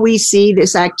how we see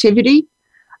this activity.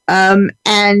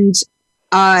 And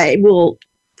I will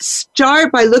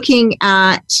start by looking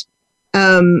at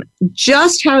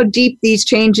just how deep these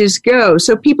changes go.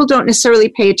 So people don't necessarily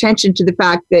pay attention to the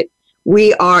fact that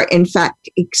we are, in fact,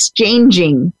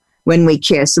 exchanging when we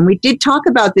kiss. And we did talk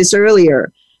about this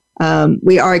earlier.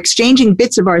 We are exchanging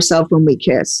bits of ourselves when we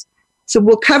kiss. So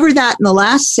we'll cover that in the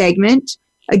last segment.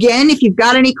 Again, if you've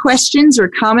got any questions or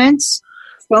comments,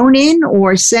 phone in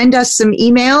or send us some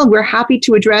email. We're happy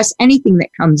to address anything that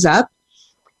comes up.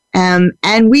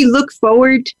 And we look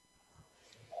forward to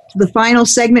the final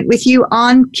segment with you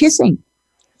on kissing.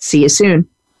 See you soon.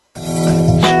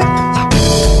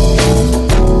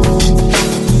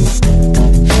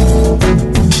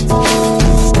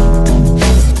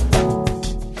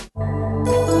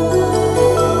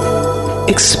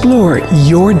 Explore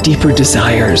your deeper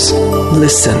desires.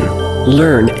 Listen,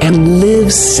 learn, and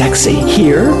live sexy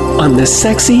here on the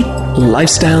Sexy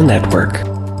Lifestyle Network.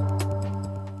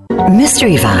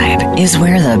 Mystery Vibe is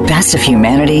where the best of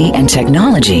humanity and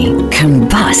technology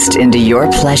combust into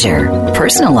your pleasure.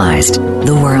 Personalized,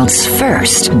 the world's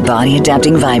first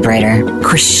body-adapting vibrator.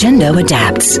 Crescendo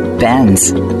adapts,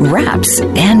 bends, wraps,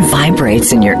 and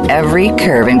vibrates in your every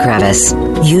curve and crevice.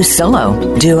 Use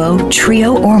solo, duo,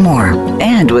 trio, or more.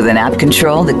 And with an app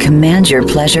control that commands your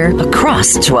pleasure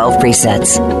across 12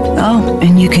 presets. Oh,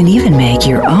 and you can even make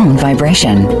your own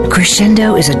vibration.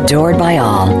 Crescendo is adored by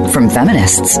all, from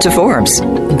feminists to Forbes.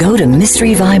 Go to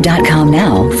mysteryvibe.com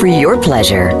now for your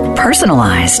pleasure.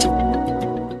 Personalized.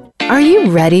 Are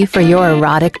you ready for your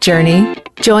erotic journey?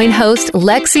 Join host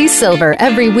Lexi Silver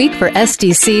every week for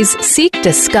SDC's Seek,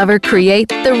 Discover, Create,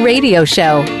 the radio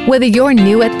show. Whether you're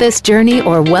new at this journey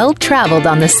or well-traveled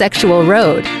on the sexual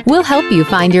road, we'll help you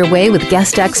find your way with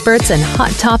guest experts and hot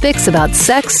topics about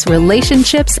sex,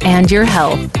 relationships, and your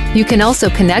health. You can also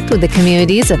connect with the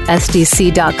communities of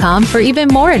SDC.com for even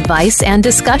more advice and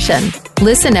discussion.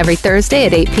 Listen every Thursday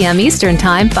at 8 p.m. Eastern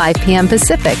Time, 5 p.m.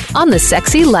 Pacific on the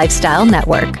Sexy Lifestyle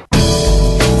Network.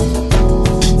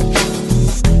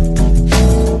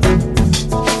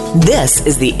 This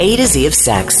is the A to Z of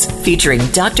Sex, featuring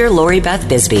Dr. Lori Beth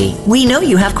Bisbee. We know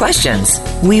you have questions.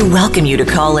 We welcome you to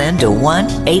call in to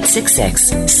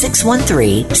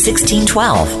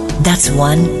 1-866-613-1612. That's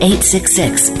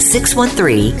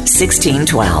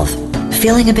 1-866-613-1612.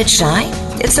 Feeling a bit shy?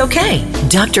 It's okay.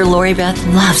 Dr. Lori Beth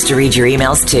loves to read your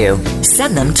emails too.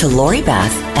 Send them to Lori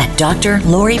Beth at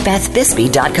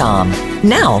drloribethbisbee.com.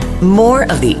 Now, more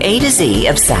of the A to Z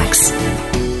of Sex.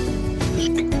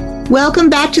 Welcome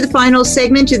back to the final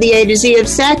segment of the A to Z of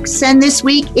Sex. And this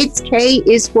week, it's K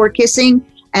is for Kissing.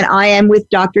 And I am with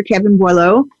Dr. Kevin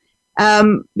Boileau.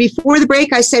 Before the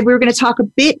break, I said we were going to talk a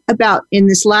bit about, in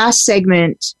this last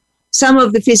segment, some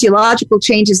of the physiological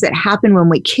changes that happen when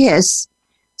we kiss.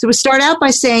 So we'll start out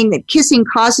by saying that kissing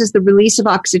causes the release of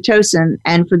oxytocin.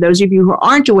 And for those of you who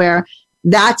aren't aware,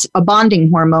 that's a bonding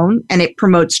hormone, and it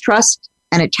promotes trust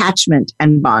and attachment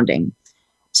and bonding.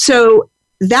 So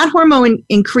that hormone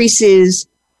increases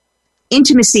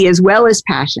intimacy as well as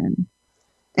passion.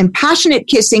 And passionate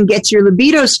kissing gets your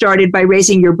libido started by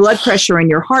raising your blood pressure and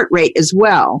your heart rate as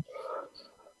well.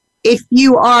 If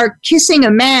you are kissing a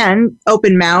man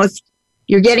open-mouthed,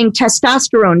 you're getting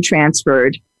testosterone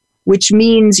transferred, which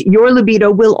means your libido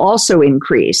will also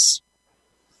increase.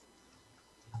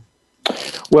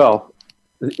 Well,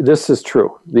 this is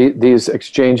true. These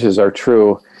exchanges are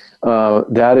true.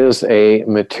 That is a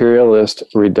materialist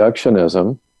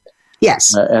reductionism.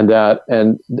 Yes. And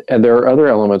there are other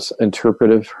elements,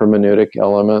 interpretive hermeneutic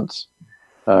elements,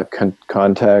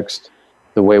 context,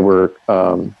 the way we're,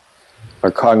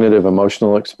 our cognitive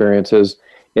emotional experiences,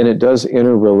 and it does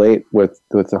interrelate with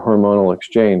the hormonal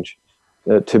exchange,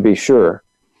 to be sure.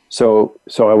 So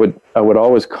I would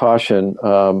always caution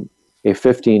a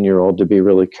 15-year-old to be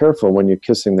really careful when you're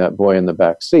kissing that boy in the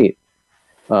back seat.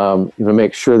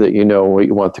 Make sure that you know what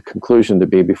you want the conclusion to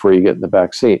be before you get in the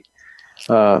back seat.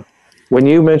 When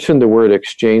you mentioned the word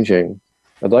exchanging,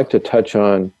 I'd like to touch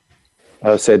on,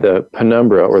 say, the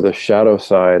penumbra or the shadow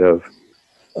side of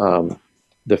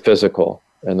the physical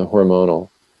and the hormonal.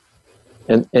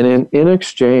 And in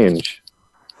exchange,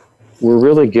 we're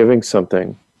really giving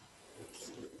something,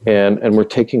 and we're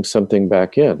taking something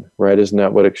back in, right? Isn't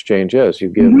that what exchange is? You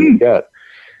give, you get.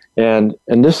 And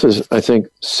this is, I think,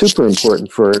 super important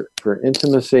for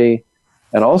intimacy,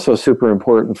 and also super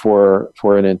important for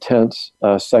an intense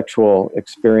sexual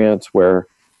experience where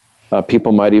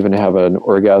people might even have an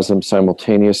orgasm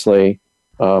simultaneously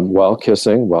while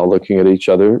kissing, while looking at each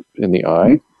other in the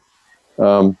eye.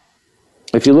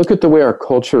 If you look at the way our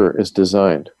culture is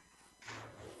designed,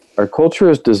 our culture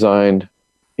is designed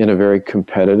in a very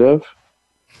competitive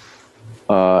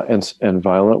and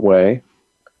violent way,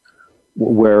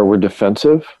 where we're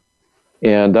defensive,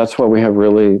 and that's why we have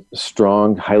really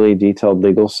strong, highly detailed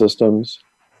legal systems.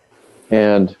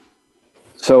 And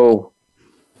so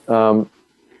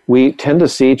we tend to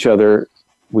see other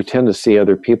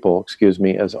people,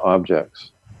 as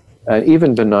objects,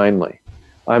 even benignly.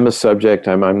 I'm a subject,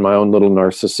 I'm on my own little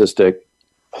narcissistic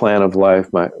plan of life,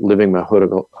 living my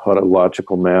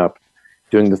hodological map,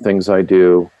 doing the things I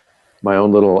do, my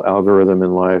own little algorithm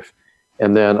in life.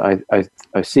 And then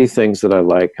I see things that I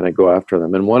like and I go after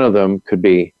them. And one of them could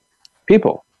be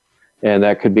people, and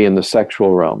that could be in the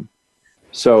sexual realm.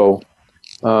 So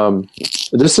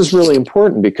this is really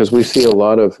important because we see a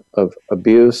lot of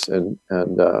abuse and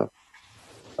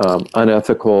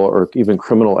unethical or even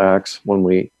criminal acts when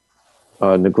we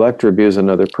neglect or abuse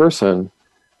another person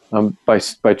by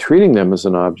treating them as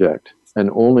an object and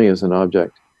only as an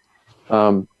object.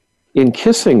 In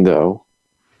kissing, though,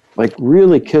 like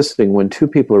really kissing, when two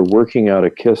people are working out a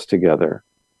kiss together,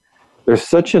 there's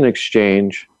such an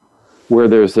exchange where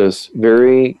there's this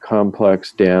very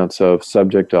complex dance of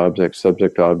subject-object, seeing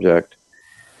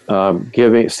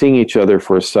each other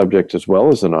for a subject as well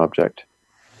as an object.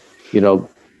 And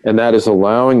that is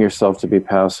allowing yourself to be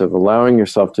passive, allowing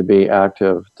yourself to be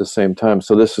active at the same time.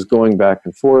 So this is going back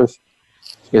and forth.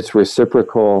 It's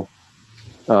reciprocal.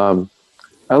 I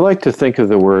like to think of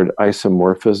the word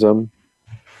isomorphism.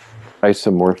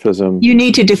 You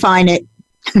need to define it.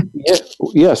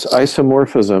 Yes,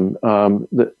 isomorphism.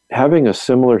 Having a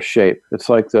similar shape. It's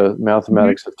like the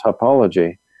mathematics of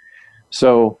topology.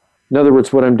 So, in other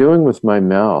words, what I'm doing with my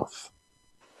mouth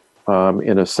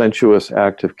in a sensuous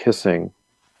act of kissing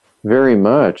very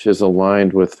much is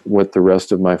aligned with what the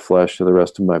rest of my flesh or the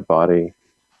rest of my body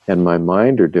and my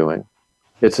mind are doing.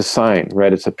 It's a sign,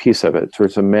 right? It's a piece of it. So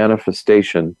it's a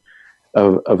manifestation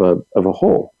of a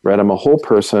whole, right? I'm a whole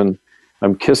person.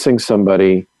 I'm kissing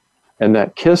somebody, and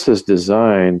that kiss is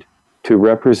designed to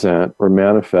represent or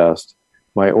manifest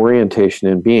my orientation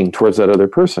and being towards that other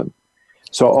person.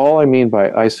 So all I mean by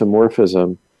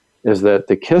isomorphism is that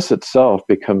the kiss itself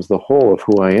becomes the whole of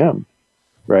who I am,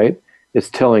 right? It's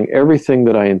telling everything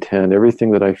that I intend,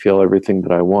 everything that I feel, everything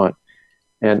that I want.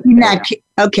 And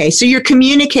okay, so you're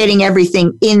communicating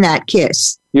everything in that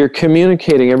kiss. You're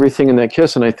communicating everything in that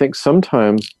kiss, and I think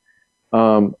sometimes,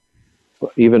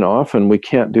 even often, we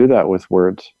can't do that with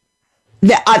words.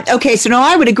 Okay, so no,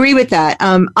 I would agree with that.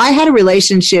 I had a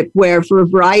relationship where, for a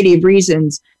variety of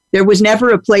reasons, there was never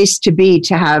a place to be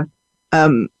to have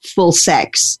full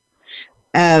sex.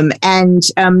 And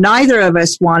neither of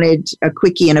us wanted a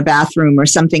quickie in a bathroom or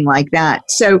something like that.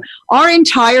 So our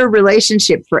entire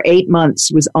relationship for 8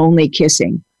 months was only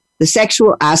kissing. The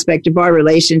sexual aspect of our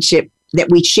relationship that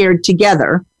we shared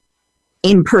together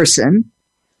in person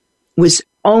was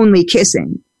only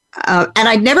kissing. And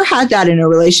I'd never had that in a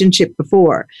relationship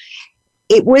before.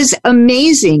 It was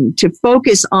amazing to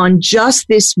focus on just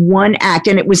this one act.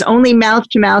 And it was only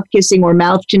mouth-to-mouth kissing or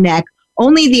mouth-to-neck,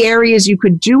 only the areas you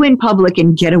could do in public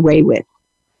and get away with.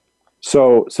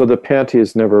 So the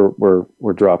panties never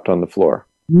were dropped on the floor?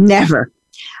 Never.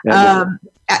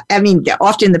 I mean,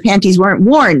 often the panties weren't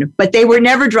worn, but they were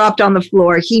never dropped on the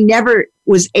floor. He never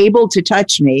was able to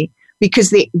touch me because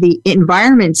the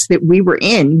environments that we were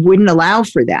in wouldn't allow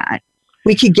for that.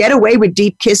 We could get away with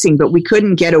deep kissing, but we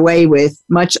couldn't get away with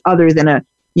much other than a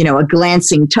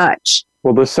glancing touch.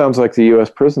 Well, this sounds like the U.S.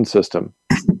 prison system.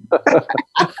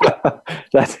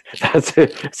 That's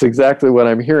exactly what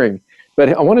I'm hearing. But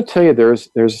I want to tell you,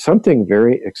 there's something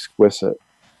very exquisite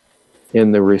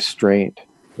in the restraint,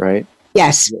 right?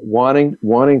 Yes. Wanting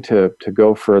to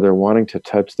go further, wanting to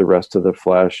touch the rest of the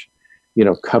flesh,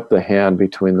 cup the hand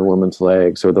between the woman's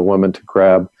legs, or the woman to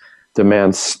grab the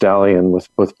man's stallion with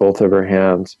both of her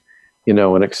hands,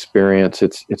 and experience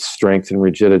its strength and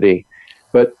rigidity.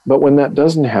 But when that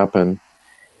doesn't happen,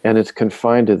 and it's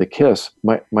confined to the kiss,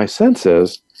 my sense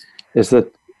is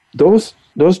that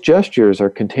those gestures are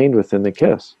contained within the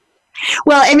kiss.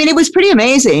 Well, I mean, it was pretty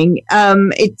amazing.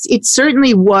 It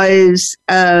certainly was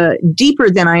deeper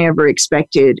than I ever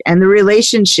expected, and the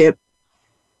relationship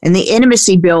and the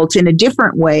intimacy built in a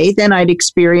different way than I'd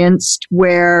experienced,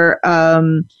 where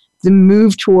the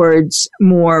move towards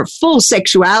more full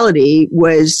sexuality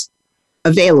was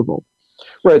available.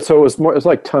 Right. So it was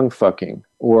like tongue fucking,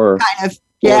 or kind of.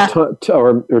 Yeah.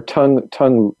 Or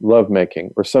tongue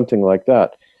lovemaking or something like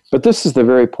that. But this is the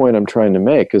very point I'm trying to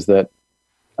make, is that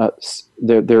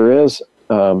there is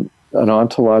an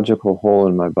ontological whole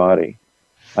in my body.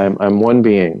 I'm one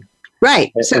being.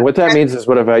 Right. And what that means is,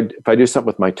 what if I do something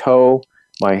with my toe,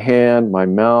 my hand, my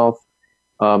mouth,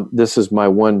 this is my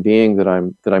one being that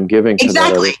I'm giving to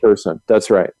that other person. That's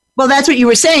right. Well, that's what you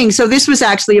were saying. So this was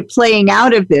actually a playing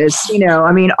out of this.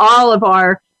 I mean, all of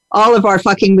our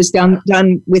fucking was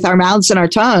done with our mouths and our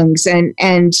tongues, and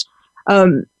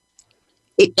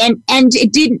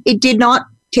it did not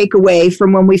take away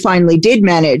from when we finally did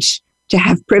manage to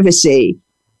have privacy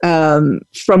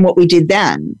from what we did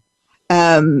then.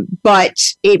 But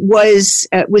it was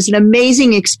an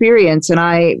amazing experience, and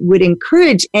I would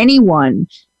encourage anyone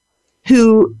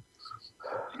who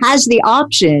has the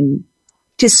option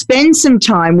to spend some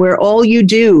time where all you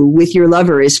do with your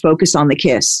lover is focus on the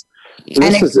kiss.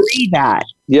 And agree that.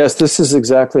 Yes, this is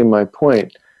exactly my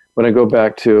point. When I go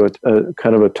back to a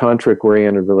kind of a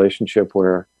tantric-oriented relationship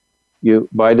where you,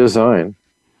 by design,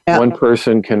 one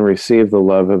person can receive the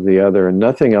love of the other and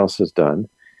nothing else is done.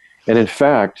 And in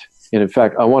fact,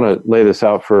 I want to lay this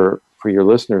out for your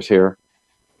listeners here.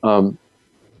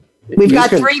 We've got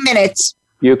 3 minutes.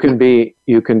 You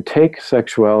can take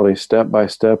sexuality step by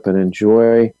step and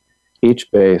enjoy each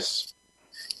phase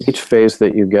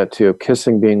that you get to,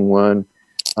 kissing being one.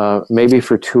 Maybe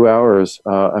for 2 hours,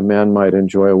 a man might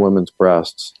enjoy a woman's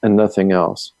breasts and nothing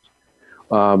else.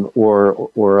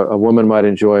 Or a woman might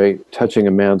enjoy touching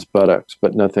a man's buttocks,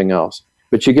 but nothing else.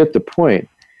 But you get the point,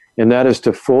 and that is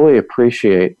to fully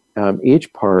appreciate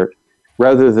each part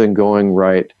rather than going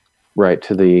right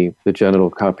to the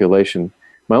genital copulation.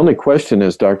 My only question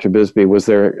is, Dr. Bisbee, was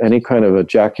there any kind of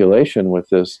ejaculation with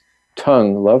this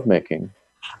tongue lovemaking?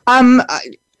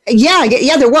 Yeah,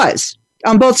 there was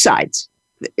on both sides.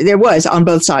 There was on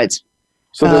both sides.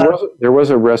 So there was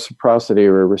a reciprocity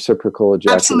or a reciprocal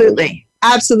ejaculation.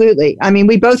 Absolutely. I mean,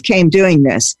 we both came doing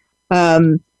this,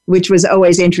 which was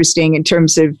always interesting in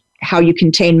terms of how you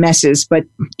contain messes, but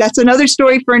that's another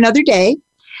story for another day.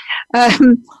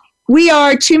 We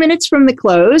are 2 minutes from the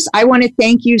close. I want to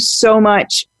thank you so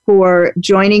much for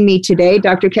joining me today,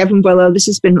 Dr. Kevin Boileau. This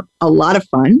has been a lot of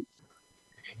fun.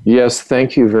 Yes,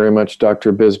 thank you very much,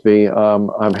 Dr. Bisbee.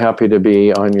 I'm happy to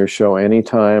be on your show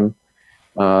anytime.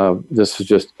 This is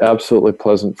just absolutely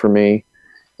pleasant for me,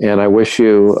 and I wish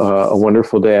you a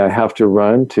wonderful day. I have to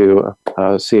run to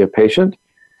see a patient,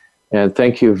 and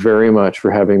thank you very much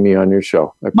for having me on your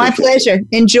show. My pleasure.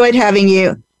 Enjoyed having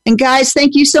you. And guys,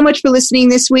 thank you so much for listening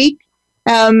this week.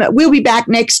 We'll be back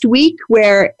next week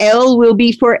where L will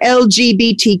be for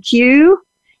LGBTQ.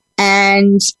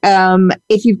 And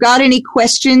if you've got any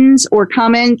questions or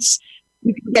comments,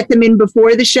 you can get them in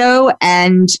before the show,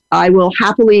 and I will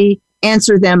happily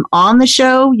answer them on the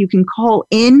show. You can call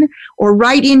in or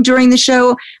write in during the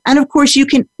show. And of course, you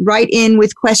can write in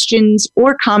with questions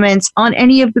or comments on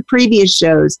any of the previous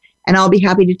shows, and I'll be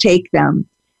happy to take them.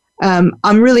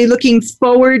 I'm really looking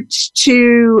forward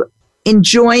to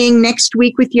enjoying next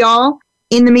week with y'all.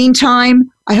 In the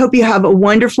meantime, I hope you have a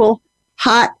wonderful,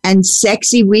 hot, and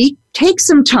sexy week. Take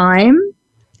some time,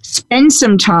 spend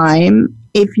some time,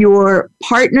 if you're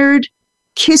partnered,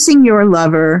 kissing your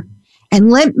lover,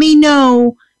 and let me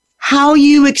know how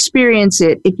you experience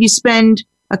it if you spend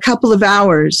a couple of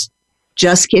hours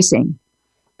just kissing.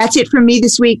 That's it from me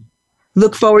this week.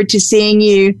 Look forward to seeing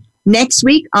you next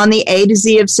week on the A to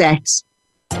Z of Sex.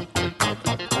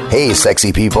 Hey,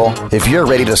 sexy people. If you're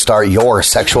ready to start your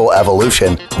sexual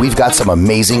evolution, we've got some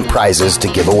amazing prizes to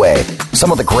give away. Some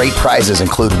of the great prizes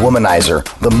include Womanizer,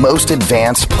 the most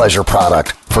advanced pleasure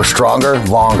product for stronger,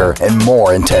 longer, and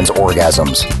more intense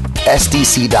orgasms.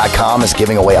 SDC.com is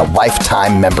giving away a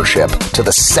lifetime membership to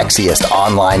the sexiest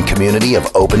online community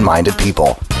of open-minded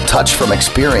people. Touch from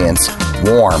experience,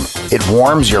 warm. It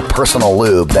warms your personal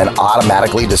lube, then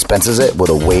automatically dispenses it with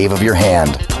a wave of your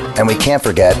hand. And we can't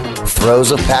forget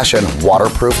Throes of Passion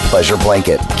waterproof pleasure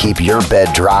blanket. Keep your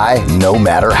bed dry no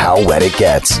matter how wet it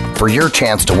gets. For your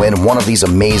chance to win one of these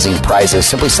amazing prizes,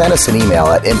 simply send us an email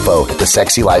at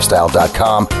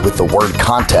info@thesexylifestyle.com with the word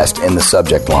contest in the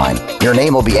subject line. Your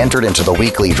name will be entered into the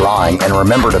weekly drawing, and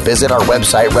remember to visit our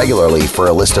website regularly for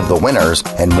a list of the winners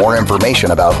and more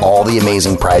information about all the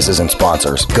amazing prizes and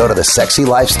sponsors. Go to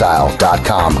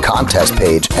thesexylifestyle.com contest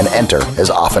page and enter as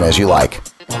often as you like.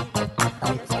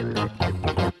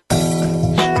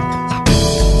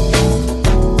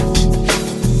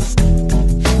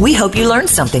 We hope you learned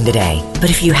something today. But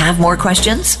if you have more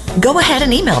questions, go ahead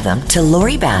and email them to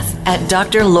Lori Beth at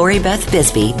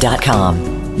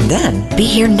drloribethbisbee.com. Then be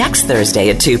here next Thursday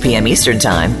at 2 p.m. Eastern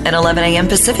Time and 11 a.m.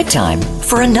 Pacific Time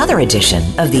for another edition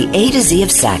of the A to Z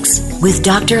of Sex with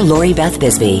Dr. Lori Beth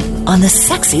Bisbee on the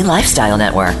Sexy Lifestyle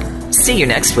Network. See you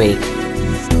next week.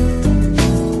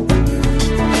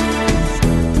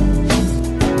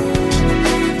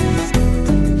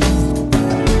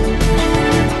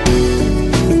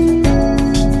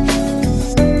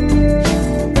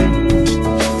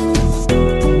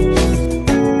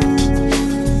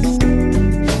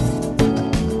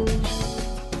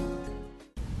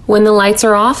 When the lights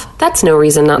are off, that's no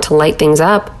reason not to light things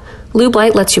up. Lube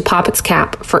Light lets you pop its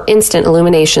cap for instant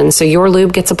illumination so your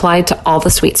lube gets applied to all the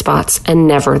sweet spots and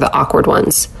never the awkward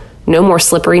ones. No more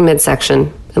slippery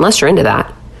midsection, unless you're into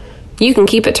that. You can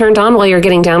keep it turned on while you're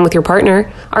getting down with your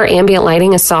partner. Our ambient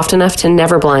lighting is soft enough to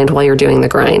never blind while you're doing the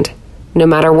grind. No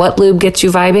matter what lube gets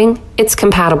you vibing, it's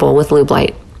compatible with Lube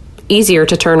Light. Easier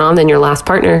to turn on than your last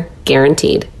partner,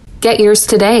 guaranteed. Get yours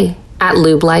today at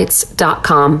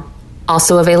lubelights.com.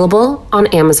 Also available on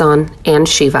Amazon and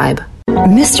SheVibe.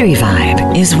 Mystery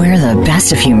Vibe is where the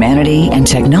best of humanity and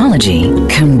technology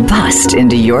combust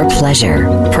into your pleasure.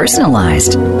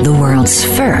 Personalized, the world's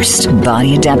first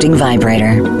body-adapting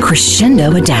vibrator.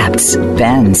 Crescendo adapts,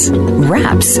 bends,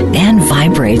 wraps, and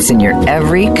vibrates in your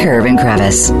every curve and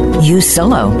crevice. Use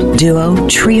solo, duo,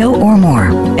 trio, or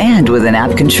more. And with an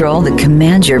app control that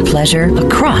commands your pleasure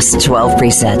across 12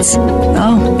 presets.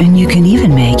 Oh, and you can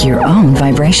even make your own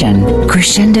vibration.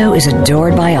 Crescendo is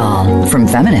adored by all, from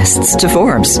feminists to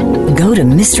Forbes. Go to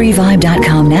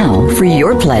mysteryvibe.com now for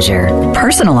your pleasure.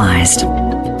 Personalized.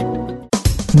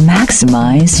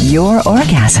 Maximize your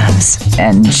orgasms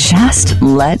and just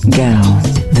let go.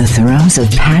 The Throes of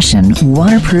Passion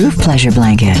waterproof pleasure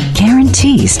blanket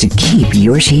guarantees to keep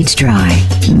your sheets dry,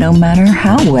 no matter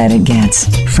how wet it gets.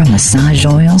 From massage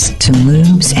oils to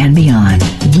lubes and beyond,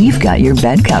 we've got your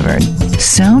bed covered.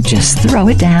 So just throw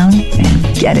it down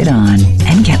and get it on,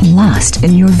 and get lost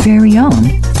in your very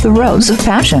own Throes of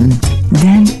Passion.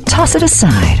 Then toss it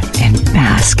aside and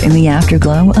bask in the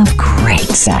afterglow of great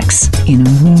sex in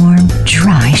warm,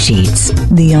 dry sheets.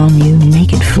 The all-new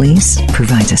Naked Fleece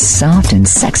provides a soft and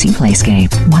sexy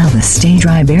playscape, while the Stay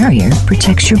Dry barrier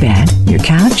protects your bed, your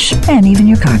couch, and even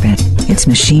your carpet. It's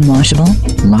machine washable,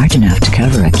 large enough to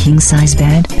cover a king-size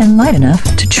bed, and light enough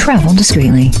to travel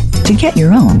discreetly. To get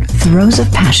your own Throes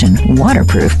of Passion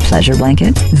waterproof pleasure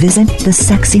blanket, visit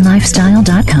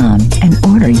thesexylifestyle.com and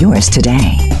order yours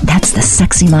today. That's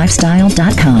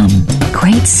thesexylifestyle.com.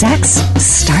 Great sex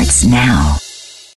starts now.